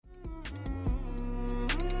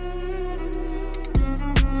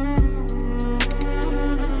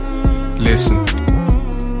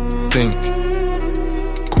Think,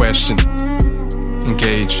 question,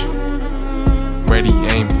 engage, ready,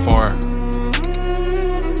 aim, fire.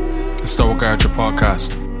 The Stoic Archer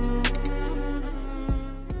Podcast.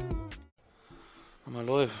 Am I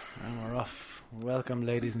live? And we're off. Welcome,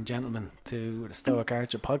 ladies and gentlemen, to the Stoic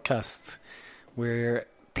Archer Podcast. We're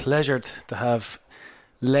pleasured to have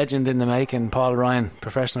legend in the making, Paul Ryan,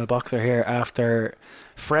 professional boxer, here after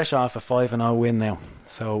fresh off a 5-0 win now.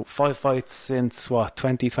 So 5 fights since,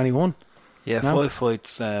 2021? Yeah, No? 5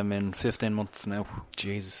 fights in 15 months now.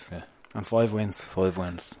 Jesus. Yeah. And 5 wins. 5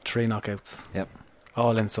 wins. 3 knockouts. Yep.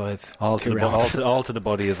 All inside. All to, 2 the rounds. all to the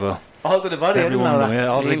body as well. All to the body, Every I one didn't of know them, that. yeah,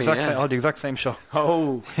 Really? all the exact same shot.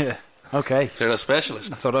 Oh, Yeah. okay. So you're a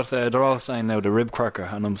specialist. So that's they're all saying now the rib cracker,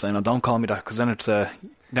 and I'm saying, oh, don't call me that, because then it's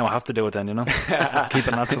now I have to do it then, you know. Keep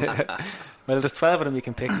it natural. Well, there's 12 of them you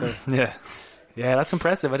can pick, so Yeah. yeah, that's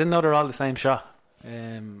impressive. I didn't know they're all the same shot.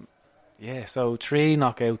 Yeah, so 3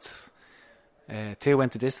 knockouts, 2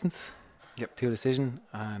 went to distance. Yep. 2 decision,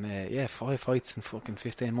 and 5 fights in fucking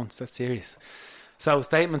 15 months. That's serious. So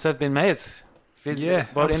statements have been made. Yeah,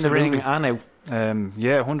 both in the ring and out.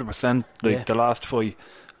 Yeah, 100%. Like Yeah. the last fight,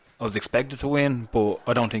 I was expected to win, but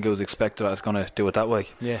I don't think it was expected I was going to do it that way.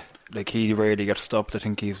 Yeah, Like, he rarely gets stopped. I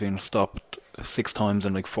think he's been stopped 6 times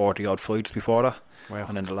in like 40 odd fights before that. wow.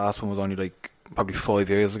 And then the last one was only like probably 5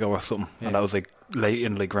 years ago or something. Yeah. And that was like late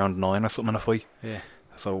in like round 9 or something in a fight. Yeah.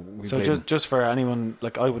 So we So played just for anyone,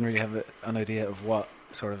 like, I wouldn't really have an idea of what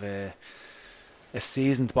sort of a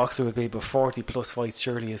seasoned boxer would be, but 40 plus fights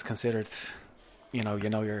surely is considered. You know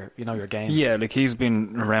your game. Yeah, like, he's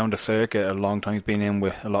been around the circuit a long time. He's been in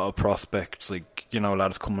with a lot of prospects, like, you know,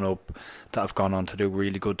 lads coming up that have gone on to do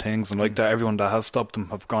really good things. And like that, everyone that has stopped him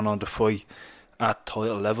have gone on to fight at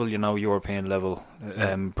title level, you know, European level,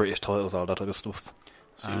 British titles, all that type of stuff.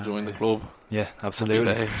 So you joined the club. Yeah, Happy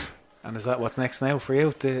absolutely. days. And is that what's next now for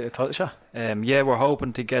you, the title shot? Yeah, we're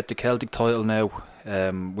hoping to get the Celtic title now.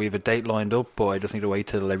 We have a date lined up, but I just need to wait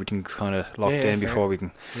till everything's kind of locked Yeah, in fair. before we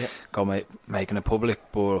can Yeah. go making it public.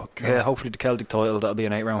 But Cool. yeah, hopefully the Celtic title, that'll be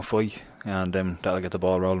an 8-round fight, and that'll get the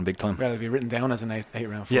ball rolling big time. Well, it'll be written down as an 8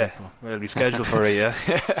 round fight. Yeah, well, it'll be scheduled for it, yeah.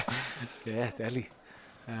 Yeah, deadly.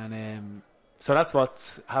 And so that's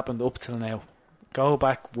what's happened up till now. Go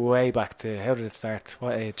back, way back to, how did it start?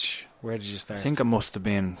 What age? Where did you start? I think I must have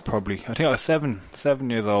been I think I was 7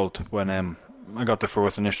 years old when I got the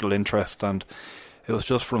first initial interest, and it was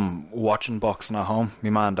just from watching boxing at home. My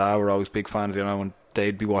man and dad were always big fans, you know, and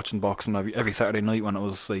they'd be watching boxing every Saturday night when it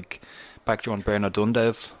was like back during Bernard Dunn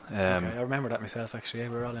days. Okay, I remember that myself, actually. Yeah,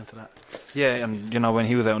 we were all into that. Yeah, and you know, when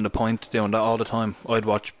he was out on the point doing that all the time, I'd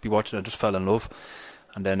be watching it, just fell in love.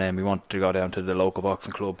 And then we wanted to go down to the local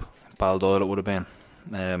boxing club, Baldoyle it would have been.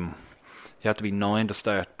 You had to be 9 to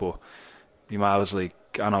start, but my ma was like,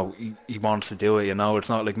 I know, he wants to do it, you know, it's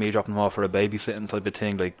not like me dropping him off for a babysitting type of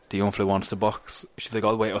thing, like, the young fella wants to box. She's like,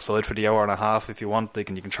 I'll wait outside for the hour and a half if you want, like,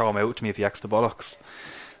 and you can throw him out to me if he acts the bollocks.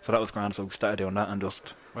 So that was grand, so we started doing that and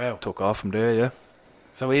just Wow. took off from there, yeah.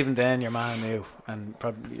 So even then, your man knew, and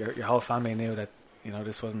probably your whole family knew that, you know,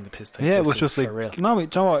 this wasn't the piss take. Yeah, it this was just for like, real. no, you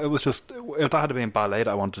know what, it was just, if that had been ballet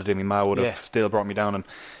that I wanted to do, my ma would have Yeah. still brought me down, and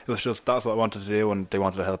it was just, that's what I wanted to do, and they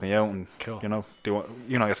wanted to help me out, and Cool. you know,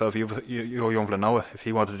 you know yourself, you're young for know it. If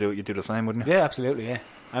he wanted to do it, you'd do the same, wouldn't you? Yeah, absolutely, yeah.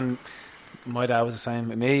 And my dad was the same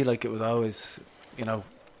with me. Like, it was always, you know,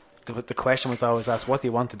 the question was always asked, what do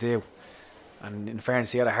you want to do? And in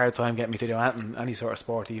fairness, he had a hard time getting me to do any sort of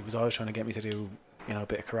sport. He was always trying to get me to do, you know, a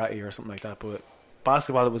bit of karate or something like that. But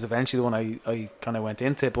basketball, it was eventually the one I kind of went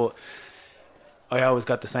into. But I always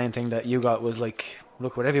got the same thing that you got, was like,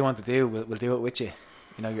 look, whatever you want to do, we'll do it with you.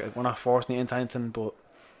 You know, we're not forcing you into anything, but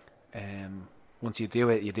once you do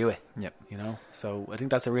it, you do it. Yep. You know, so I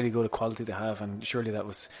think that's a really good quality to have, and surely that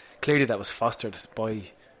was fostered by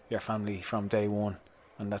your family from day one,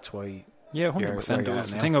 and that's why. Yeah, You're 100%. where It you're was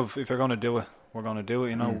at the now. thing of, if you're going to do it, we're going to do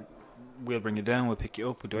it, you know. We'll bring you down, we'll pick you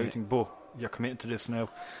up, we'll do Yeah. everything, but you're committed to this now.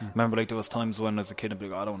 Remember, like, there was times when as a kid I'd be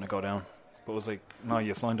like, I don't want to go down, but it was like, no,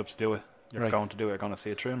 you signed up to do it, you're Right. going to do it, you're going to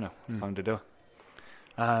see it through now, it's time to do it.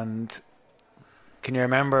 And can you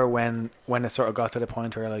remember when it sort of got to the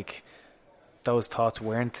point where, like, those thoughts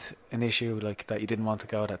weren't an issue, like, that you didn't want to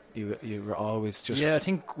go, that you were always just Yeah, I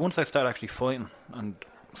think once I started actually fighting and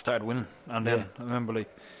started winning, and then Yeah. I remember, like,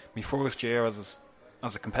 my first year as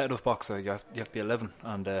a competitive boxer, you have to be 11,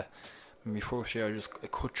 and my first year I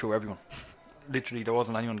cut through everyone. Literally, there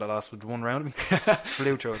wasn't anyone that lasted one round of me.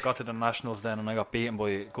 Flew through. I got to the nationals then, and I got beaten by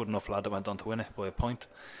a good enough lad that went on to win it by a point.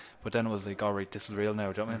 But then it was like, alright, this is real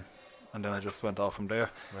now, do you know what I mean? And then I just went off from there.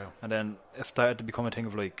 Wow. And then it started to become a thing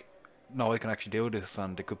of like, no, I can actually do this,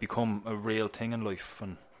 and it could become a real thing in life.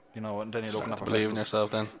 And you know, and then you're looking Starting at to believe in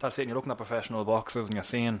yourself then. That's it. And you're looking at professional boxers, and you're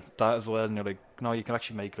seeing that as well, and you're like, no, you can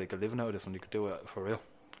actually make like a living out of this, and you could do it for real.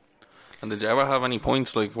 And did you ever have any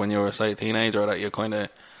points, like when you were, say, a teenager, that you kind of,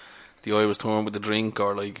 the eye was torn with the drink,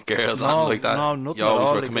 or like girls, anything like that? No, nothing you always at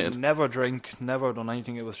all. were Like, committed. never drink, never done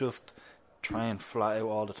anything. It was just trying flat out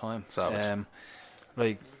all the time. Savage.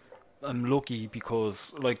 Like, I'm lucky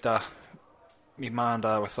because like that, my mum and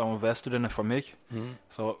dad were so invested in it for me. Mhm.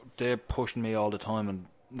 So they're pushing me all the time, and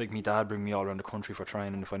like my dad bring me all around the country for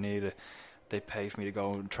training if I need it. They pay for me to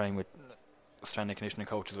go and train with strength and conditioning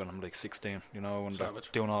coaches when I'm like 16, you know, and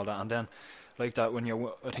Savage. doing all that. And then like that, when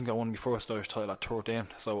I think I won my first Irish title at 13,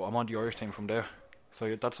 so I'm on the Irish team from there.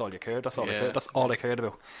 So that's all you cared. That's all I Yeah. cared. That's all I cared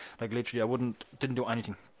about. Like literally, I didn't do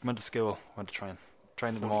anything. Went to school, went to train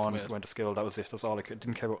in the Fully morning, committed. went to school. That was it. That's all I cared.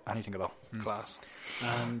 Didn't care about anything at all. Class.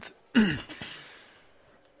 And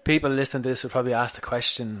people listening to this would probably ask the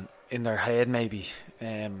question in their head, maybe.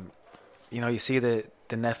 You know, you see the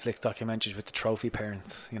Netflix documentaries with the trophy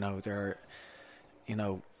parents. You know, they're, you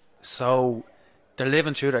know, so they're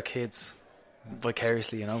living through their kids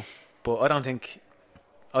vicariously. You know, but I don't think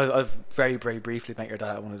I've very, very briefly met your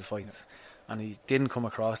dad at one of the fights, and he didn't come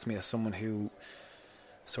across to me as someone who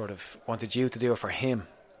sort of wanted you to do it for him.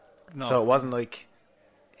 No, So it wasn't like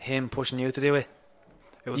him pushing you to do it.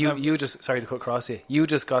 it was You never- you just, sorry to cut across you, you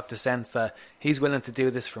just got the sense that he's willing to do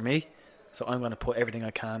this for me, so I'm going to put everything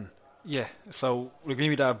I can. Yeah, so like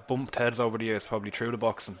maybe that bumped heads over the years probably through the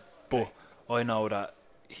boxing, but I know that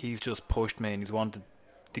he's just pushed me and he's wanted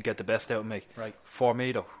to get the best out of me. Right. For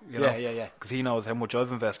me though, you know, Yeah. because he knows how much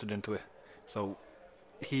I've invested into it. So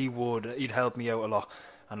he'd help me out a lot,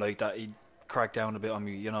 and like that he'd crack down a bit on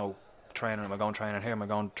me, you know, training. Am I going training here? Am I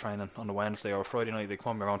going training on the Wednesday or Friday night? They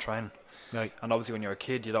come, we're going training. Right. And obviously when you're a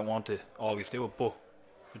kid, you don't want to always do it, but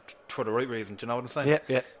it's for the right reason. Do you know what I'm saying?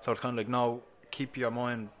 Yeah. So it's kind of like, no, keep your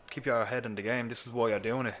head in the game. This is why you're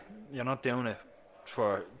doing it. You're not doing it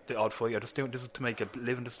for the odd fight. You're just doing this is to make a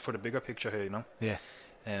living. This is for the bigger picture here, you know. Yeah.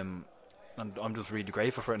 And I'm just really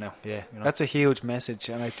grateful for it now. Yeah. You know? That's a huge message,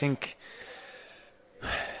 and I think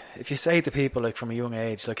if you say to people like from a young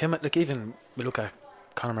age, like him, like even we look at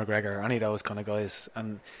Conor McGregor or any of those kind of guys,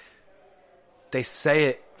 and they say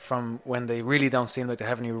it from when they really don't seem like they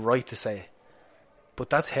have any right to say it. But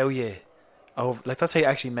that's how you, that's how you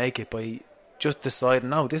actually make it, by just deciding,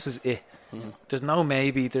 no, this is it. There's no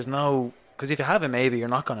maybe. There's no, because if you have a maybe, you're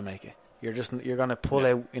not going to make it. You're going to pull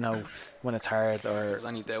out, you know, when it's hard, or There's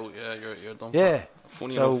any doubt, you're done. yeah.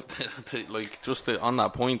 Funny So- enough, like just on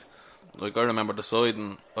that point, like I remember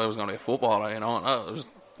deciding I was going to be a footballer, you know, and I was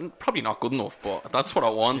probably not good enough, but that's what I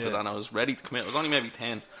wanted, Yeah. and I was ready to commit. I was only maybe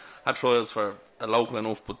 10. Had trials for a local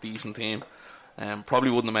enough but decent team. Probably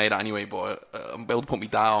wouldn't have made it anyway, but I'm about to put me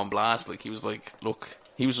dad on blast. Like he was like, look,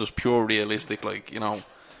 he was just pure realistic. Like, you know,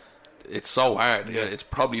 it's so hard. Yeah. It's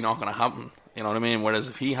probably not going to happen. You know what I mean? Whereas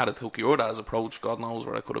if he had took your dad's approach, God knows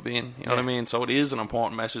where I could have been. You know what I mean? So it is an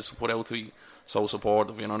important message to put out to be so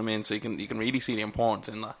supportive. You know what I mean? So you can really see the importance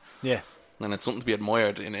in that, Yeah. and it's something to be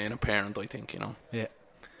admired in a parent, I think. You know. Yeah.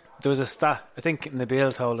 There was a stat, I think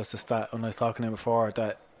Nabil told us a stat when I was talking to him before,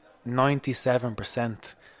 that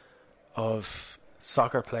 97% of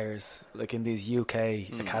soccer players, like in these UK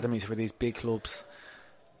academies for these big clubs,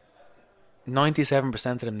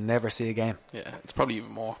 97% of them never see a game. Yeah, it's probably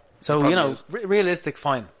even more. So, Probably you know, is. realistic,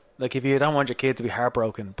 fine. Like, if you don't want your kid to be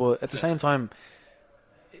heartbroken, but at the same time,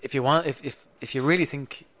 if you want, if you really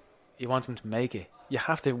think you want them to make it, you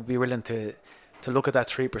have to be willing to look at that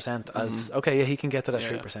 3% as, okay, yeah, he can get to that Yeah.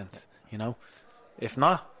 3%, you know? If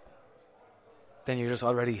not, then you're just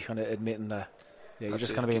already kind of admitting that, yeah, you're That's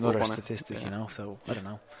just it, going to be give up another on it. statistic, Yeah. you know? So, I don't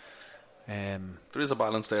know. There is a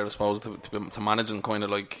balance there, I suppose, to managing kind of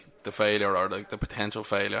like the failure or like the potential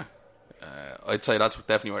failure. I'd say that's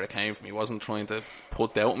definitely where it came from. He wasn't trying to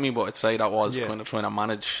put doubt in me, but I'd say that was Yeah. kind of trying to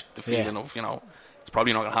manage the feeling of, you know, it's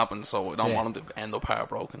probably not going to happen, so I don't Yeah. want him to end up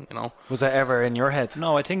heartbroken, you know. Was that ever in your head?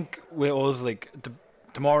 No, I think with us, like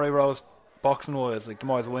the more I rose boxing wise, like the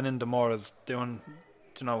more I was winning, the more I was doing,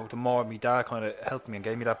 you know, the more my dad kind of helped me and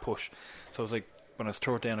gave me that push. So it was like when I was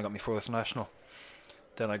 13, I got my first national.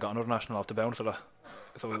 Then I got another national off the bounce of that.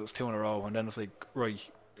 So it was 2 in a row, and then it's like, right,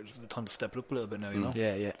 it's the time to step it up a little bit now, you know.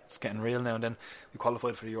 Yeah, yeah. It's getting real now. And then we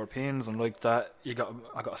qualified for the Europeans, and like that, I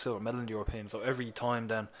got a silver medal in the Europeans. So every time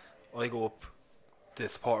then I go up, the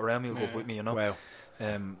support around me will go up with me, you know. Wow.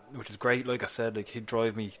 Which is great. Like I said, like he'd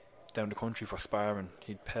drive me down the country for sparring.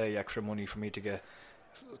 He'd pay extra money for me to get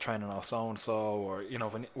training off so and so, or you know,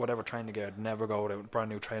 whatever training gear. I'd never go without brand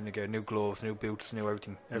new training gear, new gloves, new boots, new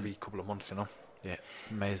everything every couple of months, you know. Yeah,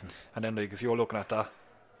 amazing. And then like if you're looking at that,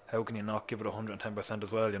 how can you not give it 110%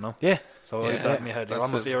 as well, you know? Yeah. So Yeah, I thought in my head,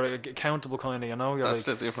 you're accountable kind of, you know? You're That's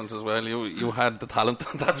like, the difference as well. You had the talent.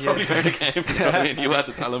 That's probably where it came from. You know what I mean? You had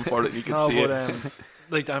the talent for it, and you could see it.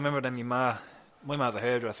 Like, I remember then my ma's a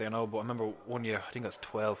hairdresser, you know, but I remember one year, I think I was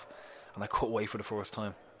 12, and I cut weight for the first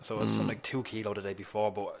time. So I was something like 2 kilo the day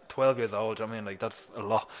before, but 12 years old, I mean, like, that's a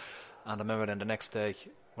lot. And I remember then the next day,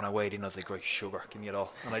 when I weighed in, I was like, right, sugar, give me it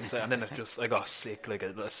all. And and then I got sick, like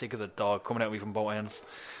as sick as a dog, coming at me from both ends.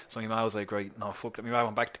 So my ma was like, right, no, fuck it. My ma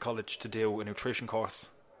went back to college to do a nutrition course,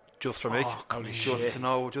 just for me. Just to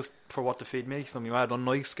know, just for what to feed me. So my ma done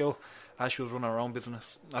night school. As she was running her own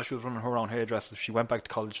business, as she was running her own hairdresser, she went back to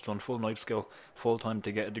college, done full night school, full time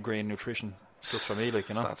to get a degree in nutrition, just for me, like,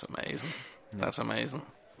 you know. That's amazing. That's amazing.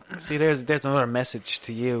 See, there's another message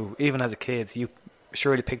to you. Even as a kid, you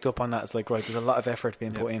surely picked up on that. It's like, right, there's a lot of effort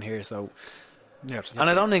being put in here. So, and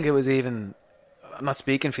I don't think it was even. I'm not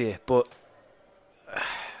speaking for you, but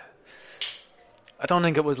I don't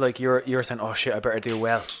think it was like you're saying, "Oh shit, I better do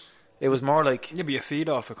well." It was more like be a feed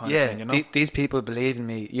off a kind of thing, you know. These people believe in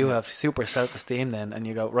me. You have super self-esteem then, and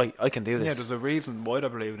you go, right, I can do this. Yeah, there's a reason why they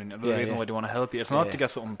believe in you. There's a reason why they want to help you. It's not to get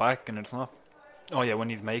something back, and it's not, oh yeah, when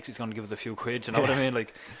he makes, he's going to give us a few quid. You know what I mean?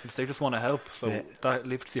 Like, they just want to help. So that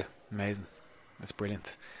lifts you. Amazing. That's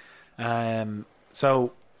brilliant.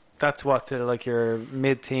 So that's what to like your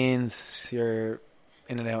mid-teens, you're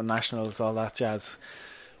in and out nationals, all that jazz.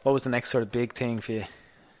 What was the next sort of big thing for you?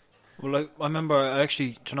 Well, like, I remember do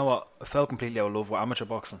you know what? I fell completely out of love with amateur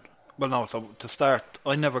boxing. Well, no, so to start,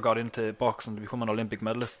 I never got into boxing to become an Olympic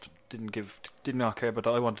medalist. Did not care about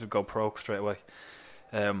that. I wanted to go pro straight away.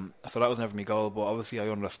 So that was never my goal, but obviously I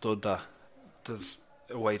understood that there's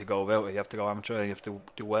a way to go about it. You have to go amateur, and you have to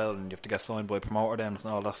do well, and you have to get signed by a promoter then and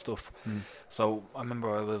all that stuff. So I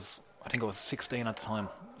remember I think I was 16 at the time,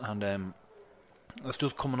 and I was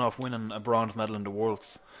just coming off winning a bronze medal in the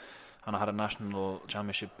Worlds, and I had a national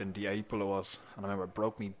championship in the April it was, and I remember it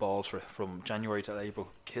broke me balls for it from January till April,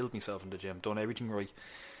 killed myself in the gym, done everything right,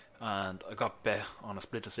 and I got bet on a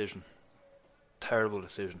split decision. Terrible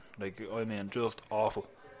decision, like, I mean, just awful.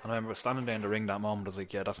 And I remember standing there in the ring that moment, I was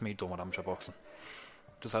like, yeah, that's me done with amateur boxing.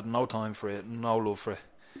 Just had no time for it, no love for it.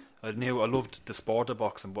 I loved the sport of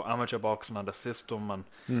boxing, but amateur boxing and the system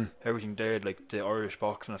and everything there, like the Irish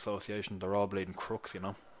Boxing Association, they're all bleeding crooks, you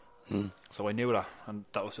know. So I knew that, and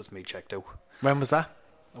that was just me checked out. When was that?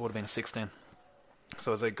 I would have been 16.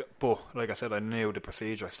 So I was like, but like I said, I knew the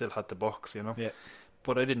procedure. I still had the box, you know. Yeah.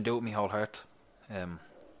 But I didn't do it with my whole heart,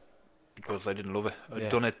 because I didn't love it. I'd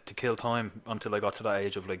done it to kill time until I got to that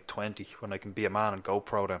age of like 20, when I can be a man and go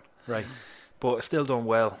pro then. Right. But I still done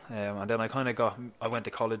well, and then I went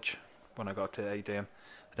to college when I got to 18, and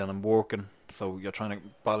then I'm working, so you're trying to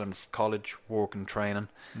balance college, work and training,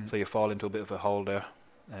 so you fall into a bit of a hole there.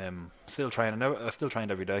 Still training, I still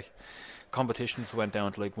trained every day. Competitions went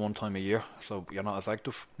down to like one time a year, so you're not as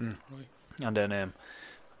active. Right. And then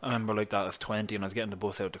I remember like that I was 20 and I was getting the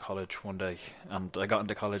bus out to college one day, and I got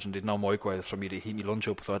into college and did no microwaves for me to heat me lunch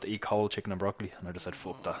up, so I had to eat cold chicken and broccoli, and I just said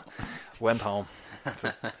fuck that. Went home.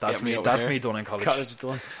 That's me done in college. College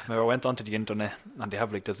done. I went onto the internet, and they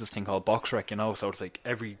have like, there's this thing called BoxRec, you know, so it's like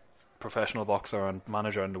every professional boxer and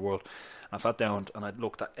manager in the world. And I sat down and I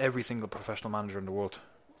looked at every single professional manager in the world,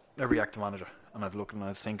 every active manager, and I'd looked and I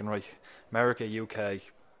was thinking, right, America, UK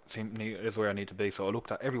is where I need to be. So I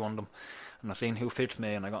looked at every one of them and I seen who fits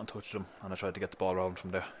me, and I got in touch with them, and I tried to get the ball rolling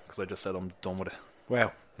from there, because I just said I'm done with it.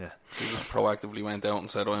 Wow. Yeah. You just proactively went out and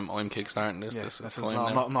said, I'm kickstarting this.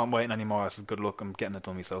 I'm not waiting anymore. I said, good luck, I'm getting it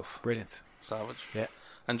done myself. Brilliant. Savage. Yeah.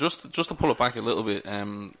 And just to pull it back a little bit,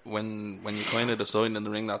 when you kind of decided in the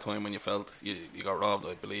ring that time, when you felt you got robbed,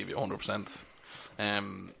 I believe you 100%.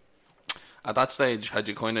 At that stage, had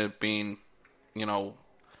you kind of been, you know,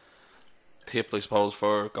 tipped, I suppose,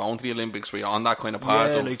 for going to the Olympics? Were you on that kind of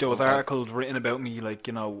path? Yeah, like there was articles written about me, like,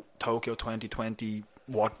 you know, Tokyo 2020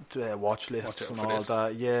 watch lists and all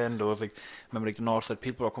that. Yeah, and there was like, remember like the North Side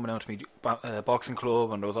people were coming out to me, boxing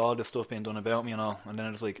club, and there was all this stuff being done about me and all. And then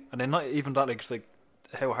it was like, and then not even that, like, it's like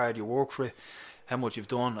how hard you work for it, how much you've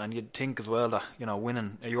done, and you'd think as well that, you know,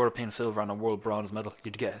 winning a European silver and a world bronze medal,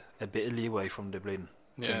 you'd get a bit of leeway from the bleeding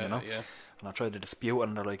thing, you know. Yeah. And I tried to dispute it,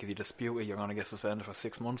 and they're like, if you dispute it, you're going to get suspended for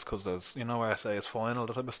 6 months, because there's, you know, where I say it's final,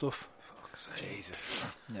 that type of stuff. Jesus.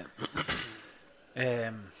 Yeah.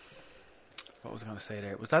 What was I going to say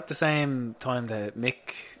there? Was that the same time that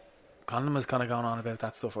Mick Conlon was kind of going on about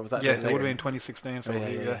that stuff, or was that? Yeah, it would have been 2016. So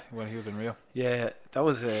when he was in Rio. Yeah, that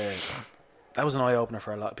was an eye opener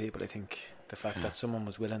for a lot of people. I think the fact that someone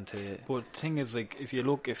was willing to. But the thing is, like, if you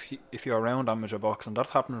look, if you're around amateur boxing, that's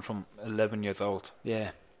happening from 11 years old.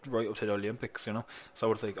 Yeah. Right up to the Olympics, you know.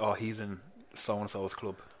 So it's like, oh, he's in so and so's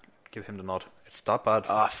club. give him the nod. It's that bad.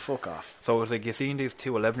 Ah, fuck off. So it's like you're seeing these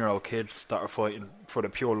 2 11-year-old kids that are fighting for the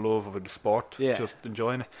pure love of the sport, just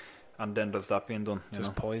enjoying it, and then there's that being done.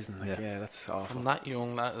 Just poison. Like, that's awful. From that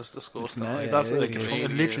young, that is disgusting.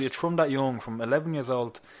 It's from that young, from 11 years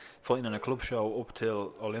old, fighting in a club show up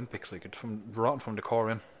till Olympics. Like, it's from rotten from the core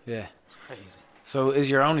in. Yeah, it's crazy. So is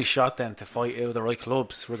your only shot then to fight out of the right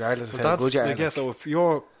clubs, regardless of how good you are? Yeah, so if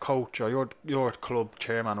your coach or your club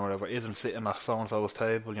chairman or whatever isn't sitting at so and so's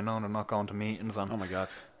table, you know, and they're not going to meetings, and oh my god,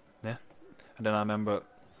 yeah. And then I remember,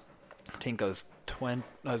 I think I was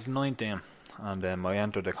 19, and I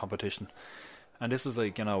entered the competition. And this is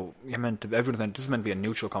like, you know, this is meant to be a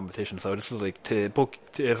neutral competition. So this is like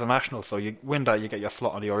it's a national. So you win that, you get your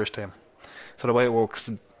slot on the Irish team. So the way it works,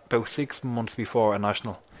 about 6 months before a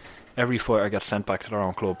national, every fighter gets sent back to their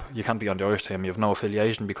own club. You can't be on the Irish team. You have no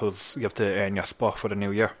affiliation because you have to earn your spot for the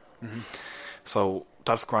new year. Mm-hmm. So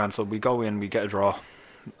that's grand. So we go in, we get a draw.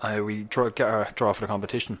 Get our draw for the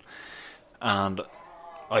competition. And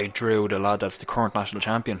I drew the lad that's the current national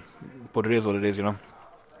champion. But it is what it is, you know.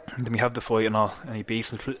 And then we have the fight and all, and he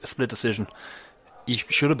beats me, split decision. He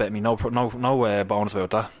should have bet me, no bonus about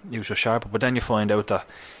that. He was just sharper. But then you find out that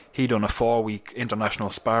he done a 4-week international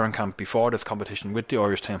sparring camp before this competition with the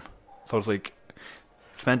Irish team. So it's like,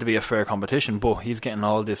 it's meant to be a fair competition, but he's getting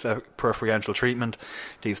all this preferential treatment,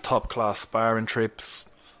 these top class sparring trips,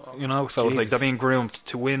 you know. So it's like they're being groomed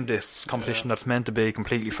to win this competition that's meant to be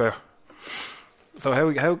completely fair. So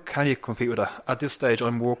how can you compete with that? At this stage,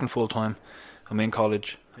 I'm working full time. I'm in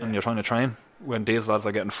college, and you're trying to train when these lads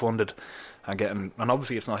are getting funded and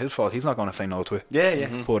obviously it's not his fault. He's not going to say no to it. Yeah.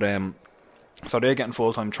 Mm-hmm. But so they're getting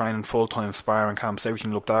full time training, full time sparring camps,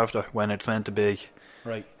 everything looked after when it's meant to be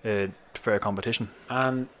a fair competition.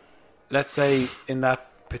 And let's say in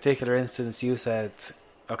that particular instance, you said,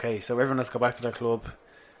 okay, so everyone has to go back to their club,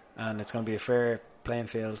 and it's going to be a fair playing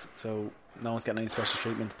field. So no one's getting any special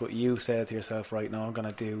treatment. But you said to yourself, right now I'm going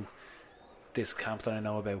to do this camp that I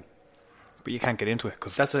know about. But you can't get into it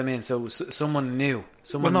because that's what I mean. So someone knew.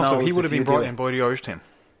 Someone knows. So he would have been brought in by the Irish team.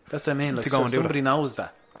 That's what I mean. Like somebody knows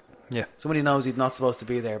that. Yeah. Somebody knows he's not supposed to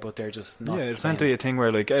be there, but they're just not. Yeah, it's meant to be a thing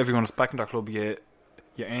where like everyone's back in their club. You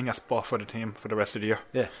earn your spot for the team for the rest of the year.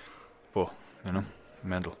 Yeah. But you know,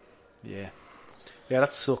 mental. Yeah. Yeah,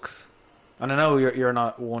 that sucks. And I know you're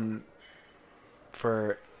not one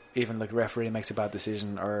for even like referee makes a bad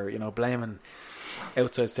decision or blaming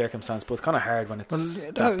outside circumstance, but it's kind of hard when it's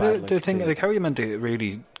that bad. The thing, like, how are you meant to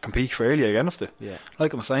really compete fairly against it? Yeah.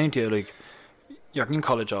 Like I'm saying to you, like, you're in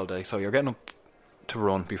college all day, so you're getting up to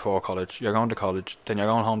run before college, you're going to college, then you're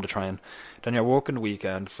going home to train, then you're working the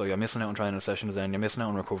weekend, so you're missing out on training sessions, then you're missing out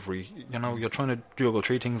on recovery. You know, you're trying to juggle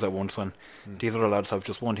 3 things at once when these other lads have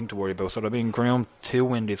just one thing to worry about, so they're being groomed to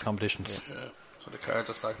win these competitions. Yeah. So the cards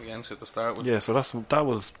are stacked against you to start with. Yeah, so that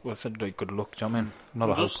was what I said, like, good luck, do you know what I mean? Not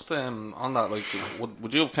a just on that, like,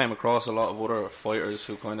 would you have came across a lot of other fighters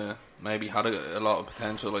who kind of maybe had a lot of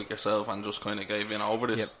potential like yourself and just kind of gave in over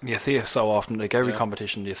this? Yeah, you see it so often, like every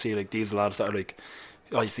competition you see like these lads that are like,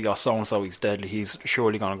 oh, you see, oh, so-and-so, he's deadly, he's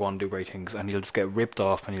surely going to go on and do great things, and he'll just get ripped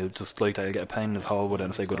off and he'll just like that, he'll get a pain in his hole with it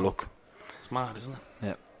and say good luck. It's mad, isn't it?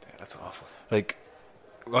 Yeah, that's awful. Like,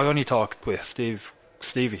 I only talked with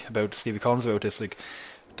Stevie Collins about this. Like,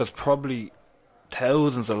 there's probably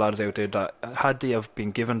thousands of lads out there that had they have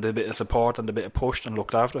been given the bit of support and the bit of push and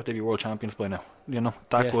looked after, they'd be world champions by now. You know,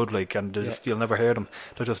 that good, like, and you'll never hear them.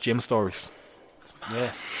 They're just gym stories.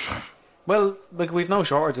 Yeah. Well, like, we've no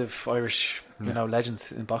shortage of Irish,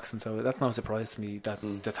 legends in boxing, so that's no surprise to me that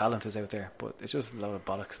the talent is out there. But it's just a load of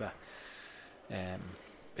bollocks that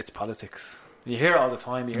it's politics. You hear it all the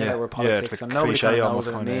time. You hear that we're politics, and nobody kind of knows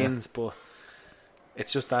what it means, but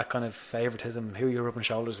it's just that kind of favouritism. Who you're rubbing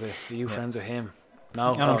shoulders with? Are you friends with him?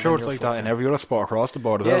 No. And I'm sure it's like that in every other sport across the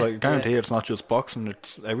board as well. Like, I guarantee it's not just boxing,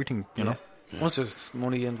 it's everything, you know. Once there's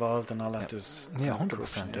money involved and all that, there's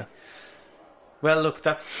 100%. Yeah. Well, look,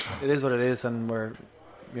 it is what it is, and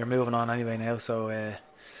you're moving on anyway now. So,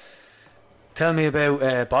 tell me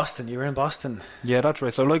about Boston. You were in Boston. Yeah, that's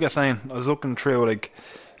right. So, like I was saying, I was looking through like,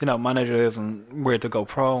 managers and where to go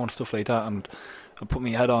pro and stuff like that, and I put my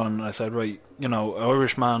head on and I said, right, an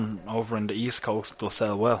Irish man over in the East Coast does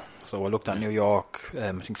sell well. So I looked at New York,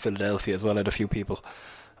 I think Philadelphia as well. I had a few people,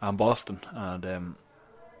 and Boston, and I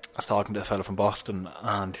was talking to a fella from Boston,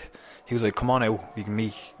 and he was like, come on out, we can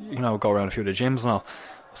meet, go around a few of the gyms and all.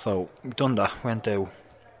 So we've done that, went around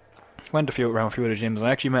a few of the gyms, and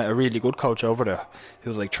I actually met a really good coach over there. He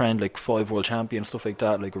was like trained like 5 world champions, stuff like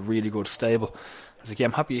that, like a really good stable. was like, yeah,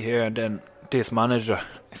 I'm happy here. And then this manager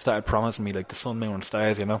started promising me like the sun, moon and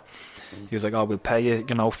stars, you know. He was like, oh, we'll pay you,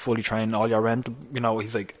 you know, fully train, all your rent, you know.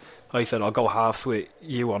 He's like, I said, I'll go halves with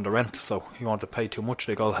you on the rent, so you want to pay too much,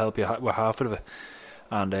 like, I'll help you with half of it.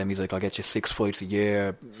 And he's like, I'll get you 6 fights a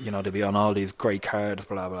year, you know, to be on all these great cards,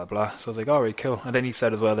 blah, blah, blah. So I was like, alright, cool. And then he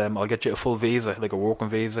said as well, I'll get you a full visa, like a working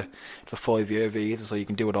visa. It's a 5-year visa, so you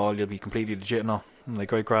can do it all, you'll be completely legit now. I'm like,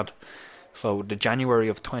 great, grand. So the January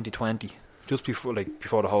of 2020, just before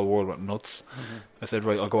the whole world went nuts, I said,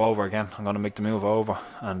 right, I'll go over again. I'm going to make the move over.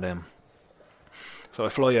 And so I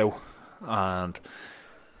fly out, and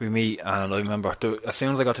we meet, and I remember as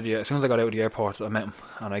soon as I got out of the airport, I met him,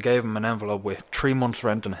 and I gave him an envelope with 3 months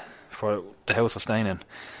rent in it for the house I was staying in,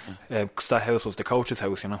 because that house was the coach's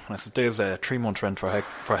house, you know. And I said, there's 3 months rent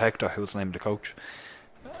for Hector, who was the name of the coach.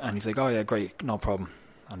 And he's like, oh yeah, great, no problem.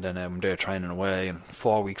 And then I'm there training away, and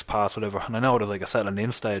 4 weeks passed, whatever. And I know there's like a settling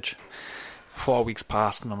in stage. 4 weeks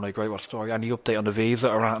passed, and I'm like, right, what story? Any update on the visa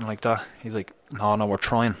or anything like that? He's like, no, we're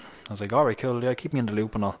trying. I was like, alright, cool, yeah, keep me in the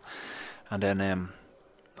loop and all. And then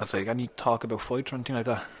I was like, any talk about fights or anything like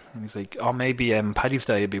that? And he's like, oh, maybe Paddy's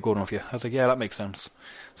Day would be good enough for you. I was like, yeah, that makes sense.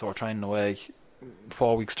 So we're training away.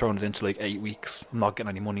 4 weeks turns into like 8 weeks. I'm not getting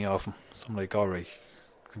any money off him. So I'm like, alright,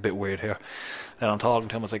 a bit weird here. Then I'm talking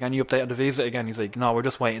to him, I was like, any update on the visa again? He's like, no, we're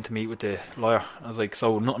just waiting to meet with the lawyer. I was like,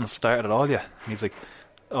 so nothing's started at all yet? And he's like,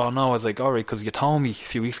 oh no. I was like, alright, because you told me a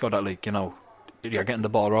few weeks ago that, like, you know, you're getting the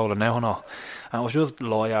ball rolling now and all. And it was just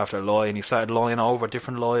lie after lie, and he started lying over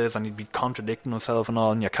different lies, and he'd be contradicting himself and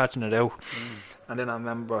all, and you're catching it out. And then I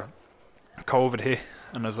remember COVID hit,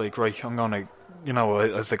 and I was like, right, I'm going to, you know, I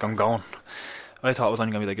was like, I'm going. I thought it was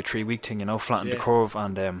only going to be like a 3-week thing, you know, flatten the curve.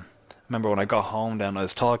 And remember when I got home then, I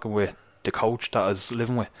was talking with the coach that I was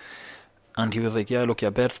living with, and he was like, yeah, look, your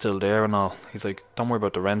bed's still there and all. He's like, don't worry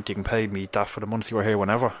about the rent, you can pay me that for the months you were here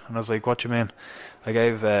whenever. And I was like, what do you mean? I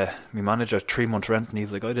gave my manager 3 months rent, and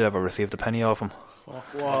he's like, I did ever received a penny off him.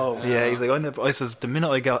 Whoa. Yeah, he's like, I says, the minute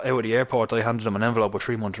I got out of the airport, I handed him an envelope with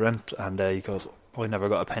 3 months rent, and he goes, I never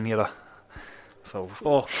got a penny of that.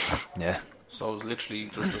 So, yeah. So it was literally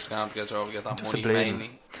just a scam to get you over to get that Just money, a bleeding.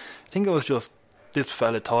 mainly. I think it was just, this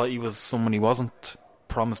fella thought he was someone he wasn't,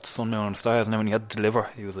 promised the sun, moon and stars, and then when he had to deliver,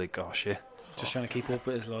 he was like, oh shit. Just trying to keep up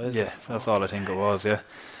with his lies. Yeah, that's all I think it was, yeah.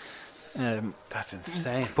 That's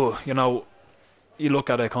insane. But, you know, you look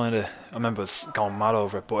at it kind of, I remember going mad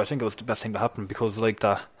over it, but I think it was the best thing that happened, because like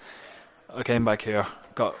that, I came back here,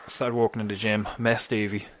 started working in the gym, met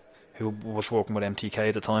Stevie, who was working with MTK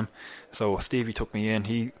at the time. So Stevie took me in,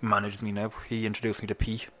 he managed me now, he introduced me to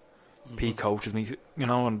P. P coaches me, you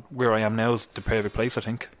know, and where I am now is the perfect place, I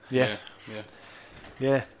think. Yeah.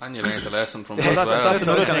 And you learned the lesson from Yeah, that as well. That's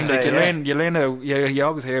another thing. Like, say, you learn how you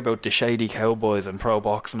always hear about the shady cowboys and pro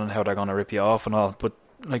boxing and how they're going to rip you off and all, but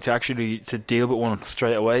like to deal with one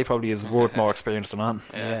straight away probably is worth more experience than that.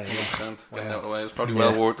 Yeah, 100%. Getting out of the way. It was probably Yeah.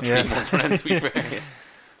 well worth the 3 months rent, to be fair.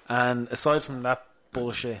 And aside from that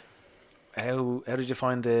bullshit, how did you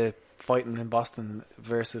find the fighting in Boston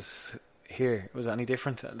versus here? Was it any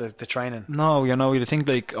different, the training? No, you know, you'd think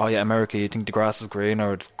like, oh yeah, America, you think the grass is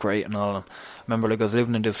greener, it's great and all. And I remember like I was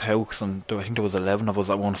living in this house, and I think there was 11 of us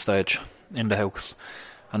at one stage in the house,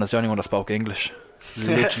 and I was the only one that spoke English.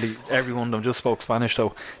 Literally everyone of them just spoke Spanish.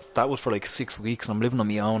 So that was for like 6 weeks, and I'm living on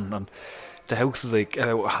my own, and the house is like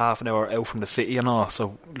about half an hour out from the city and all.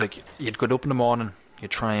 So like you'd go up in the morning,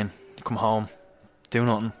 you'd train, you come home, do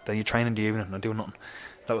nothing, then you train in the evening and do nothing.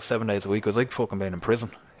 That was 7 days a week. It was like fucking being in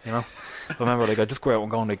prison, you know. I remember like I just go out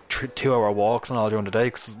and go on like 2 hour walks and all during the day,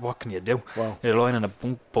 because what can you do? Wow. You're lying in a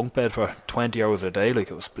bunk bed for 20 hours a day.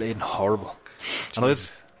 Like, it was bleeding horrible. And I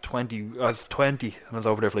was 20 and I was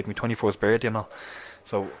over there for like my 24th birthday and all.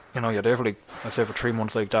 So, you know, you're there for like, I say for 3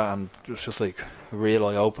 months like that, and it was just like a real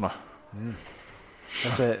eye opener.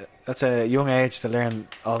 That's a young age to learn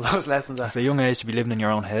all those lessons. It's a young age to be living in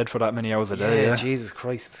your own head for that many hours a day. Yeah. Jesus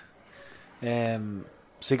Christ. So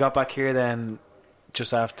you got back here then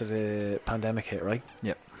just after the pandemic hit, right?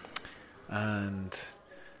 Yep. And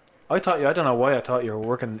I don't know why I thought you were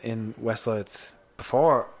working in Westside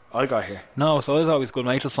before I got here. No, so I was always good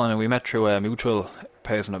mates with Simon. We met through a mutual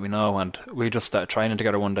person that we know, and we just started training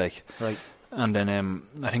together one day. Right. And then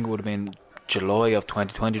I think it would have been July of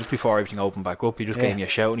 2020, just before everything opened back up. He just gave me a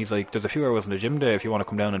shout, and he's like, there's a few hours in the gym there if you want to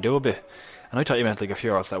come down and do a bit. And I thought you meant like a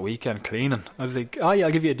few hours that weekend cleaning. I was like, oh yeah,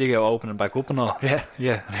 I'll give you a dig out opening back up and all. Yeah.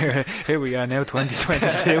 Here we are now,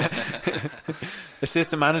 2022.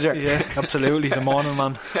 Assistant manager. Yeah, absolutely, the morning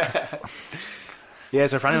man. Yeah,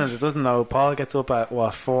 so for anyone that doesn't know, Paul gets up at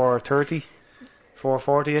what, 4:30,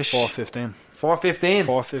 4:40ish, 4:15.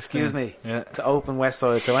 4:15. Excuse me. Yeah. To open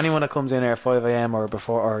Westside. So anyone that comes in here at 5 a.m. or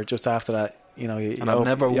before or just after that, you know, And I've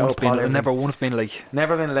never once been late.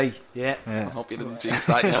 Never been late. Yeah. I hope you didn't jinx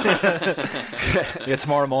that now. Yeah,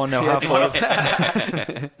 tomorrow morning now,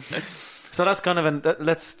 5:30. So that's kind of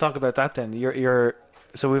let's talk about that then.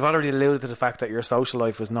 So we've already alluded to the fact that your social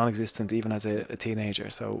life was non-existent even as a teenager.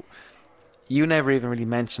 So you never even really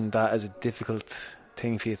mentioned that as a difficult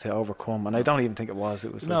thing for you to overcome, and I don't even think it was.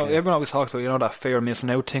 It was no. Everyone always talks about that fear of missing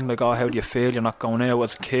out thing. Like, oh, how do you feel? You're not going out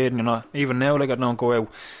as a kid, and you're not even now. Like, I don't go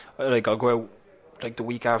out. Like, I'll go out like the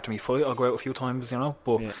week after me fight. I'll go out a few times,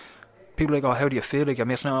 But people are like, oh, how do you feel? Like, you're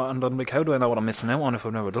missing out, and I'm like, how do I know what I'm missing out on if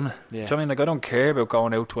I've never done it? Yeah. Do you know what I mean? Like, I don't care about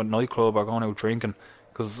going out to a nightclub or going out drinking,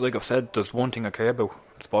 because, like I've said, there's one thing I care about.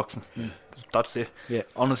 It's boxing. That's it. Yeah.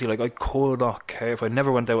 Honestly, like, I could not care if I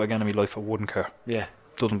never went out again in my life. I wouldn't care. Yeah.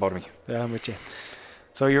 Doesn't bother me. Yeah, I'm with you.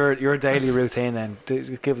 So your daily routine then,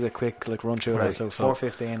 give us a quick run through that. So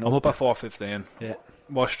 4:15. I'm up at 4:15. Yeah.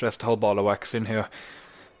 Wash, dress, the whole ball of wax in here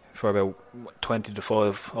for about 20 to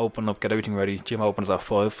 5. Open up, get everything ready. Gym opens at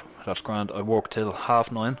 5. That's grand. I work till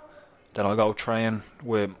 9:30. Then I'll go train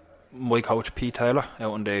with my coach Pete Taylor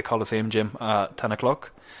out in the Coliseum gym at 10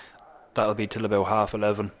 o'clock. That'll be till about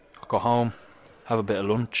 11:30. I'll go home, have a bit of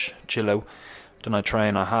lunch, chill out. Then I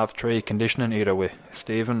train at 3:30 conditioning, either with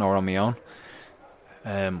Stephen or on my own.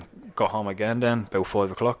 Go home again then about 5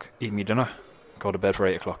 o'clock, eat me dinner, go to bed for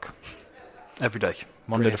 8 o'clock. Every day,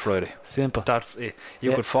 Monday to Friday. Simple. That's it.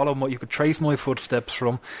 You could trace my footsteps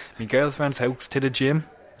from my girlfriend's house to the gym,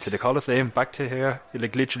 to the Coliseum, back to here.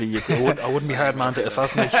 Like, literally, I wouldn't be hard man to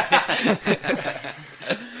assassinate.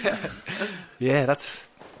 Yeah,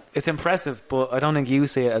 it's impressive, but I don't think you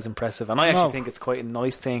see it as impressive, and I actually think it's quite a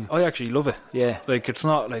nice thing. I actually love it. Yeah, like, it's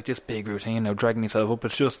not like this big routine now, dragging myself up.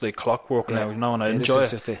 It's just like clockwork now, and I enjoy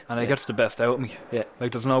it, and it gets the best out of me. Yeah,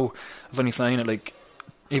 like, I was only saying it, like,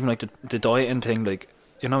 even like the dieting thing, like,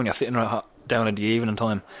 when you're sitting down in the evening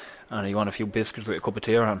time and you want a few biscuits with a cup of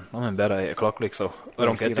tea, and I'm in bed at 8 o'clock, like, so I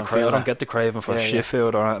don't get the craving for shit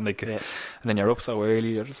food or anything, like, and then you're up so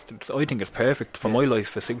early. I think it's perfect for my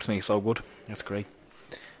life. It suits me so good. That's great.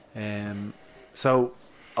 So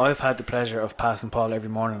I've had the pleasure of passing Paul every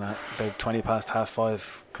morning at about 20 past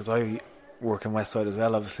 5:30, because I work in Westside as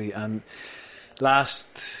well, obviously. And it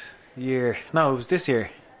was this year,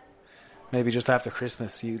 maybe just after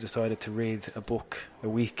Christmas, you decided to read a book a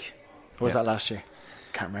week. Or was that last year?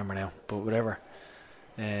 Can't remember now, but whatever.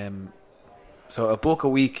 So a book a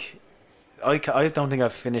week. I don't think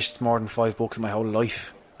I've finished more than 5 books in my whole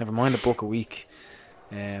life, never mind a book a week.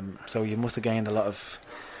 So you must have gained a lot of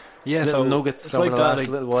little nuggets over the last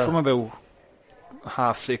little while. From about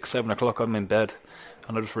 6:30, 7 o'clock, I'm in bed,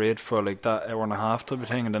 and I just read for like that hour and a half type of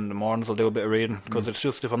thing, and then in the mornings I'll do a bit of reading, because it's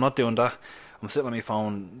just, if I'm not doing that, I'm sitting on my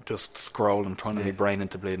phone just scrolling, trying to make brain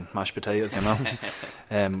into bleeding mashed potatoes,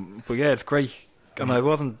 but yeah, it's great. And I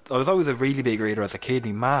was always a really big reader as a kid.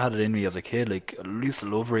 My ma had it in me as a kid. Like, I used to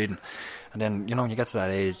love reading. And then, when you get to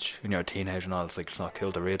that age, when you're a teenager and all, it's like, it's not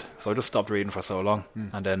cool to read. So I just stopped reading for so long.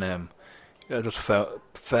 And then I just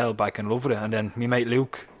fell back in love with it. And then my mate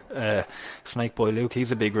Luke, Snake Boy Luke,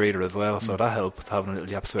 he's a big reader as well. So that helped, having a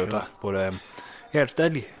little episode of that. But yeah, it's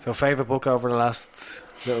deadly. So favourite book over the last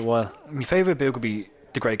little while? My favourite book would be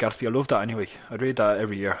The Great Gatsby. I love that anyway. I'd read that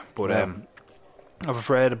every year. But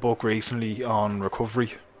I've read a book recently on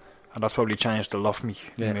recovery, and that's probably changed a lot for me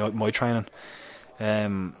in my training.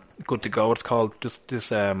 Good to Go, it's called. Just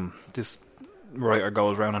this writer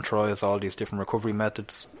goes around and tries all these different recovery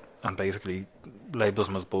methods and basically labels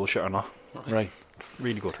them as bullshit or not. Right.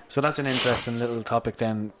 Really good. So that's an interesting little topic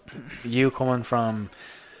then. You coming from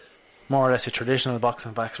more or less a traditional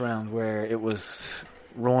boxing background where it was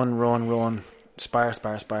run, spar,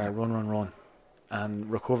 run.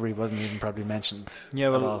 And recovery wasn't even probably mentioned. Yeah,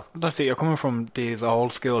 well, that's it. You're coming from these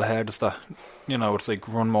old school heads that, it's like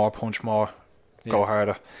run more, punch more, go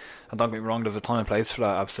harder. And don't get me wrong, there's a time and place for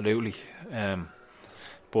that, absolutely.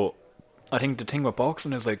 But I think the thing with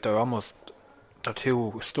boxing is like they're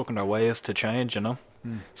too stuck in their ways to change,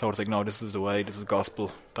 So it's like, no, this is the way, this is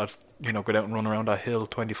gospel. That's, go out and run around that hill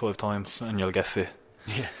 25 times and you'll get fit.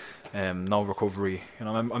 Yeah. No recovery. I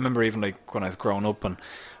remember even like when I was growing up, and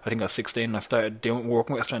I think I was 16 and I started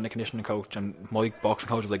working with a strength and conditioning coach, and my boxing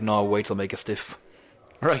coach was like, no, wait till I make it stiff.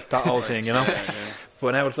 Right. That whole thing,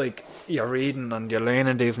 But now it's like you're reading and you're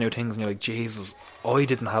learning these new things and you're like, Jesus, I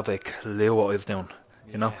didn't have a clue what I was doing.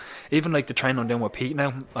 Even like the training I'm doing with Pete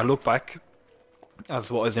now, I look back as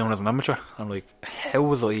what I was doing as an amateur. I'm like, what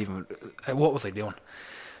was I doing?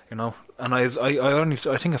 And I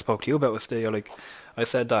think I spoke to you about it, Steve. Like, I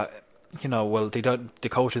said that, well, the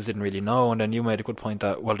coaches didn't really know, and then you made a good point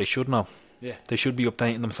that, well, they should know. Yeah. They should be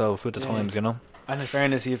updating themselves with the times, And in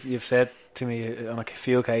fairness, you've said to me on a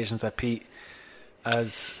few occasions that Pete,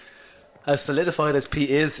 as solidified as Pete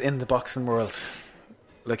is in the boxing world,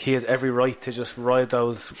 like he has every right to just ride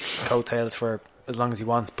those coattails for as long as he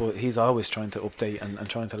wants, but he's always trying to update and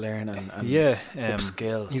trying to learn and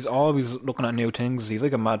upskill. He's always looking at new things. He's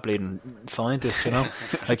like a mad bleeding scientist, you know.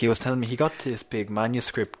 Like he was telling me, he got this big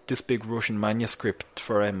Russian manuscript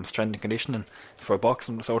for strength and conditioning for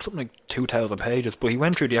boxing, so it's something like 2,000 pages. But he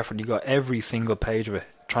went through the effort and he got every single page of it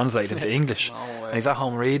translated into English. No way. And he's at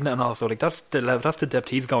home reading it, and also like that's the level, that's the depth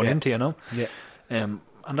he's going into, you know. Yeah. And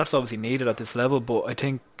that's obviously needed at this level. But I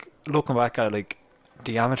think looking back at like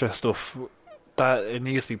the amateur stuff, that it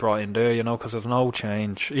needs to be brought in there, you know, because there's no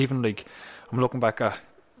change. Even like I'm looking back at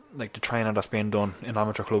like the training that's being done in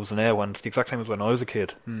amateur clubs now, and it's the exact same as when I was a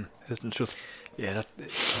kid. It's just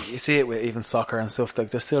you see it with even soccer and stuff. Like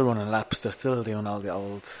they're still running laps, they're still doing all the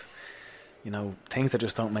old, you know, things that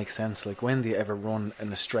just don't make sense. Like when do you ever run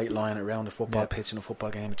in a straight line around a football pitch in a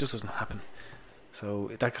football game? It just doesn't happen. So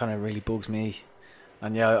that kind of really bugs me.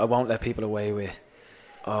 And I won't let people away with,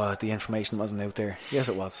 the information wasn't out there. Yes,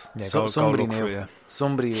 it was. Yeah, somebody go knew. it, yeah.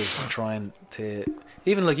 Somebody was trying to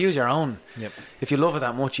even like use your own. Yep. If you love it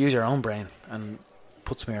that much, use your own brain and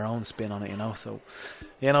put some of your own spin on it. You know. So,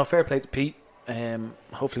 fair play to Pete.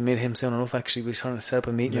 Hopefully meet him soon enough. Actually, we're trying to set up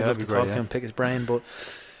a meeting. I'd love to talk to him, pick his brain. But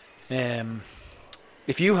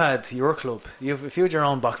if you had your club, if you had your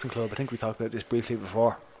own boxing club, I think we talked about this briefly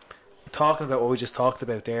before. Talking about what we just talked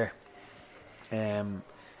about there.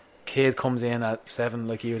 Kid comes in at 7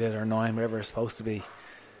 like you did, or 9, whatever it's supposed to be.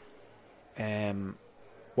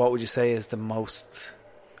 What would you say is the most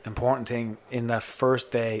important thing in that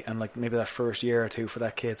first day and like maybe that first year or two for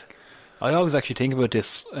that kid? I always actually think about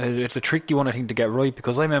this. It's a tricky one, I think, to get right,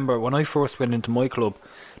 because I remember when I first went into my club,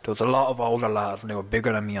 there was a lot of older lads and they were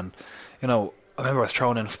bigger than me, and you know, I remember I was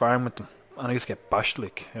thrown in sparring with them and I used to get bashed,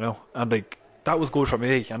 like, you know, and like that was good for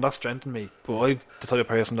me and that strengthened me. But I'm the type of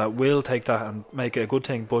person that will take that and make it a good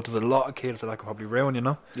thing, but there's a lot of kids that could probably ruin, you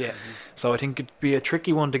know. Yeah. So I think it'd be a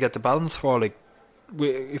tricky one to get the balance for, like,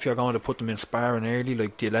 if you're going to put them in sparring early,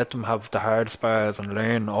 like, do you let them have the hard spars and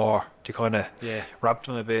learn, or do you kind of wrap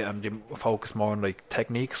them a bit and you focus more on like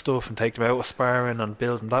technique stuff and take them out of sparring and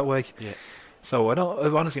build them that way? Yeah. So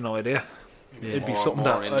I've honestly no idea. It'd be something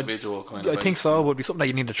more that individual kind of. I think so. It would be something that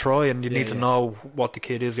you need to try, and you need to know what the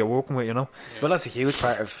kid is you're working with, you know. Well, that's a huge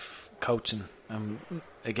part of coaching.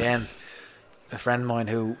 Again, a friend of mine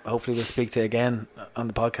who hopefully we'll speak to again on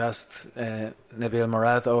the podcast, Nabil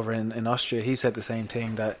Murad over in Austria, he said the same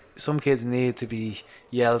thing, that some kids need to be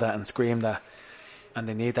yelled at and screamed at, and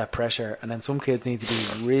they need that pressure, and then some kids need to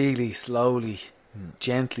be really slowly,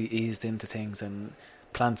 gently eased into things and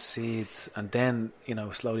plant seeds, and then, you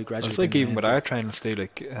know, slowly, gradually. It's like even with our training still,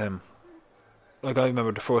 like I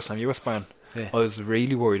remember the first time you were sparring, I was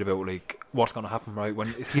really worried about like what's going to happen, right, when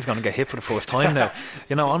he's going to get hit for the first time now,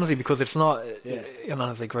 you know, honestly, because it's not, you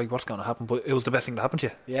know, it's like, right, what's going to happen? But it was the best thing to happen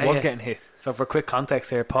to you. I was getting hit. So for quick context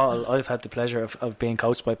here, Paul, I've had the pleasure of being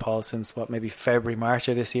coached by Paul since maybe February, March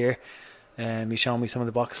of this year. He's shown me some of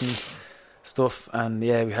the boxing stuff, and we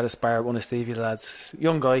had a spar with one of Stevie the lads,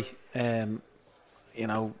 young guy. You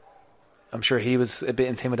know, I'm sure he was a bit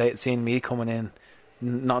intimidated seeing me coming in,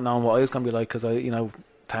 not knowing what I was going to be like, because I, you know,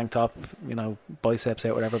 tank top, you know, biceps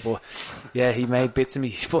out, whatever. But he made bits of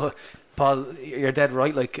me. But Paul, you're dead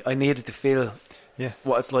right. Like, I needed to feel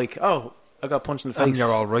what it's like. Oh, I got punched in the face. And you're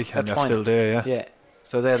all right, and you're still there, yeah.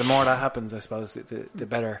 So the more that happens, I suppose, the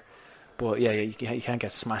better. But you can't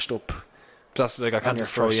get smashed up. Plus, like, I can't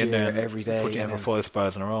just throw you in there every day, put you in for 5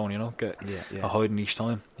 spars in a row, you know, get a hiding each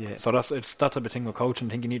time. Yeah. So it's that type of thing with coaching.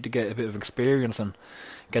 I think you need to get a bit of experience and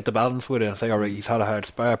get the balance with it, and say, all right, he's had a hard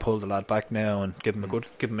spar, pull the lad back now and give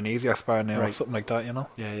him an easier spar now, or something like that, you know.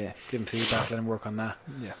 Yeah. Give him feedback, let him work on that.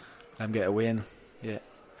 Yeah. Let him get a win. Yeah.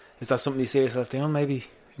 Is that something you see yourself doing maybe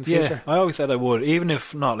in the future? I always said I would, even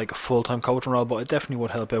if not like a full-time coaching role, but it definitely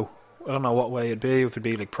would help out. I don't know what way it'd be, if it'd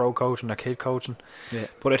be like pro coaching or kid coaching. Yeah.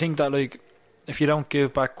 But I think that, like, if you don't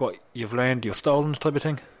give back what you've learned, you've stolen, type of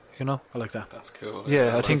thing, you know. I like that. That's cool.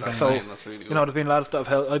 Yeah, I think so. That's really good. You know, there's been lads that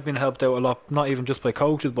I've been helped out a lot, not even just by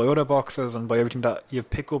coaches, by other boxers, and by everything, that you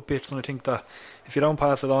pick up bits. And I think that if you don't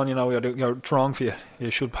pass it on, you know, it's wrong for you.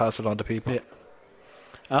 You should pass it on to people. Yeah.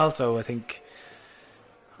 Also, I think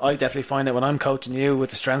I definitely find it when I'm coaching you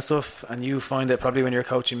with the strength stuff, and you find it probably when you're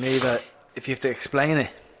coaching me, that if you have to explain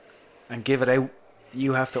it and give it out,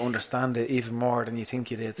 you have to understand it even more than you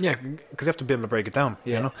think you did. Yeah, because you have to be able to break it down,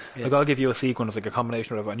 you know. Like, I'll give you a sequence, like a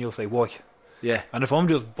combination of it, and you'll say why. Yeah. And if I'm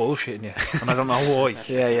just bullshitting you and I don't know why,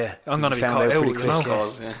 Yeah. I'm gonna be Found caught out out, pretty you quick, know.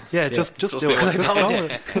 Cause, Just do do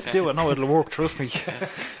it. it. Just do it. No, it'll work. Trust me.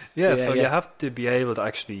 Yeah, So yeah. you have to be able to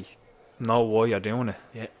actually know why you're doing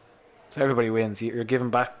it. So everybody wins. You're giving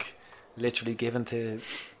back, literally giving to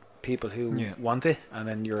people who Yeah. want it, and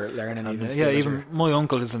then you're learning And, even still as even you're- my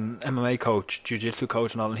uncle is an MMA coach, jiu-jitsu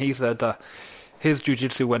coach and all, and he said that his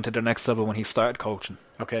jiu-jitsu went to the next level when he started coaching.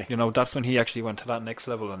 Okay. You know, that's when he actually went to that next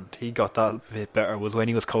level, and he got that a bit better was when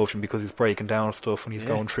he was coaching, because he's breaking down stuff and he's Yeah.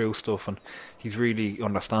 going through stuff, and he's really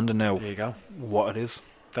understanding now There you go. what it is.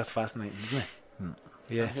 That's fascinating, isn't it? Mm.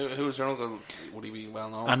 Yeah. Who was your uncle? Would he be well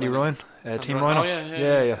known? Andy for Ryan, Andy Team Ryan? Rhino.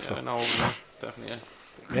 Oh, yeah. So. I know, yeah, definitely, yeah.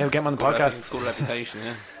 Yeah, we'll get him on the Good podcast. good reputation,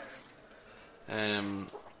 yeah.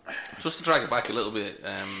 Just to drag it back a little bit,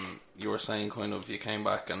 you were saying kind of you came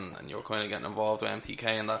back and you were kind of getting involved with MTK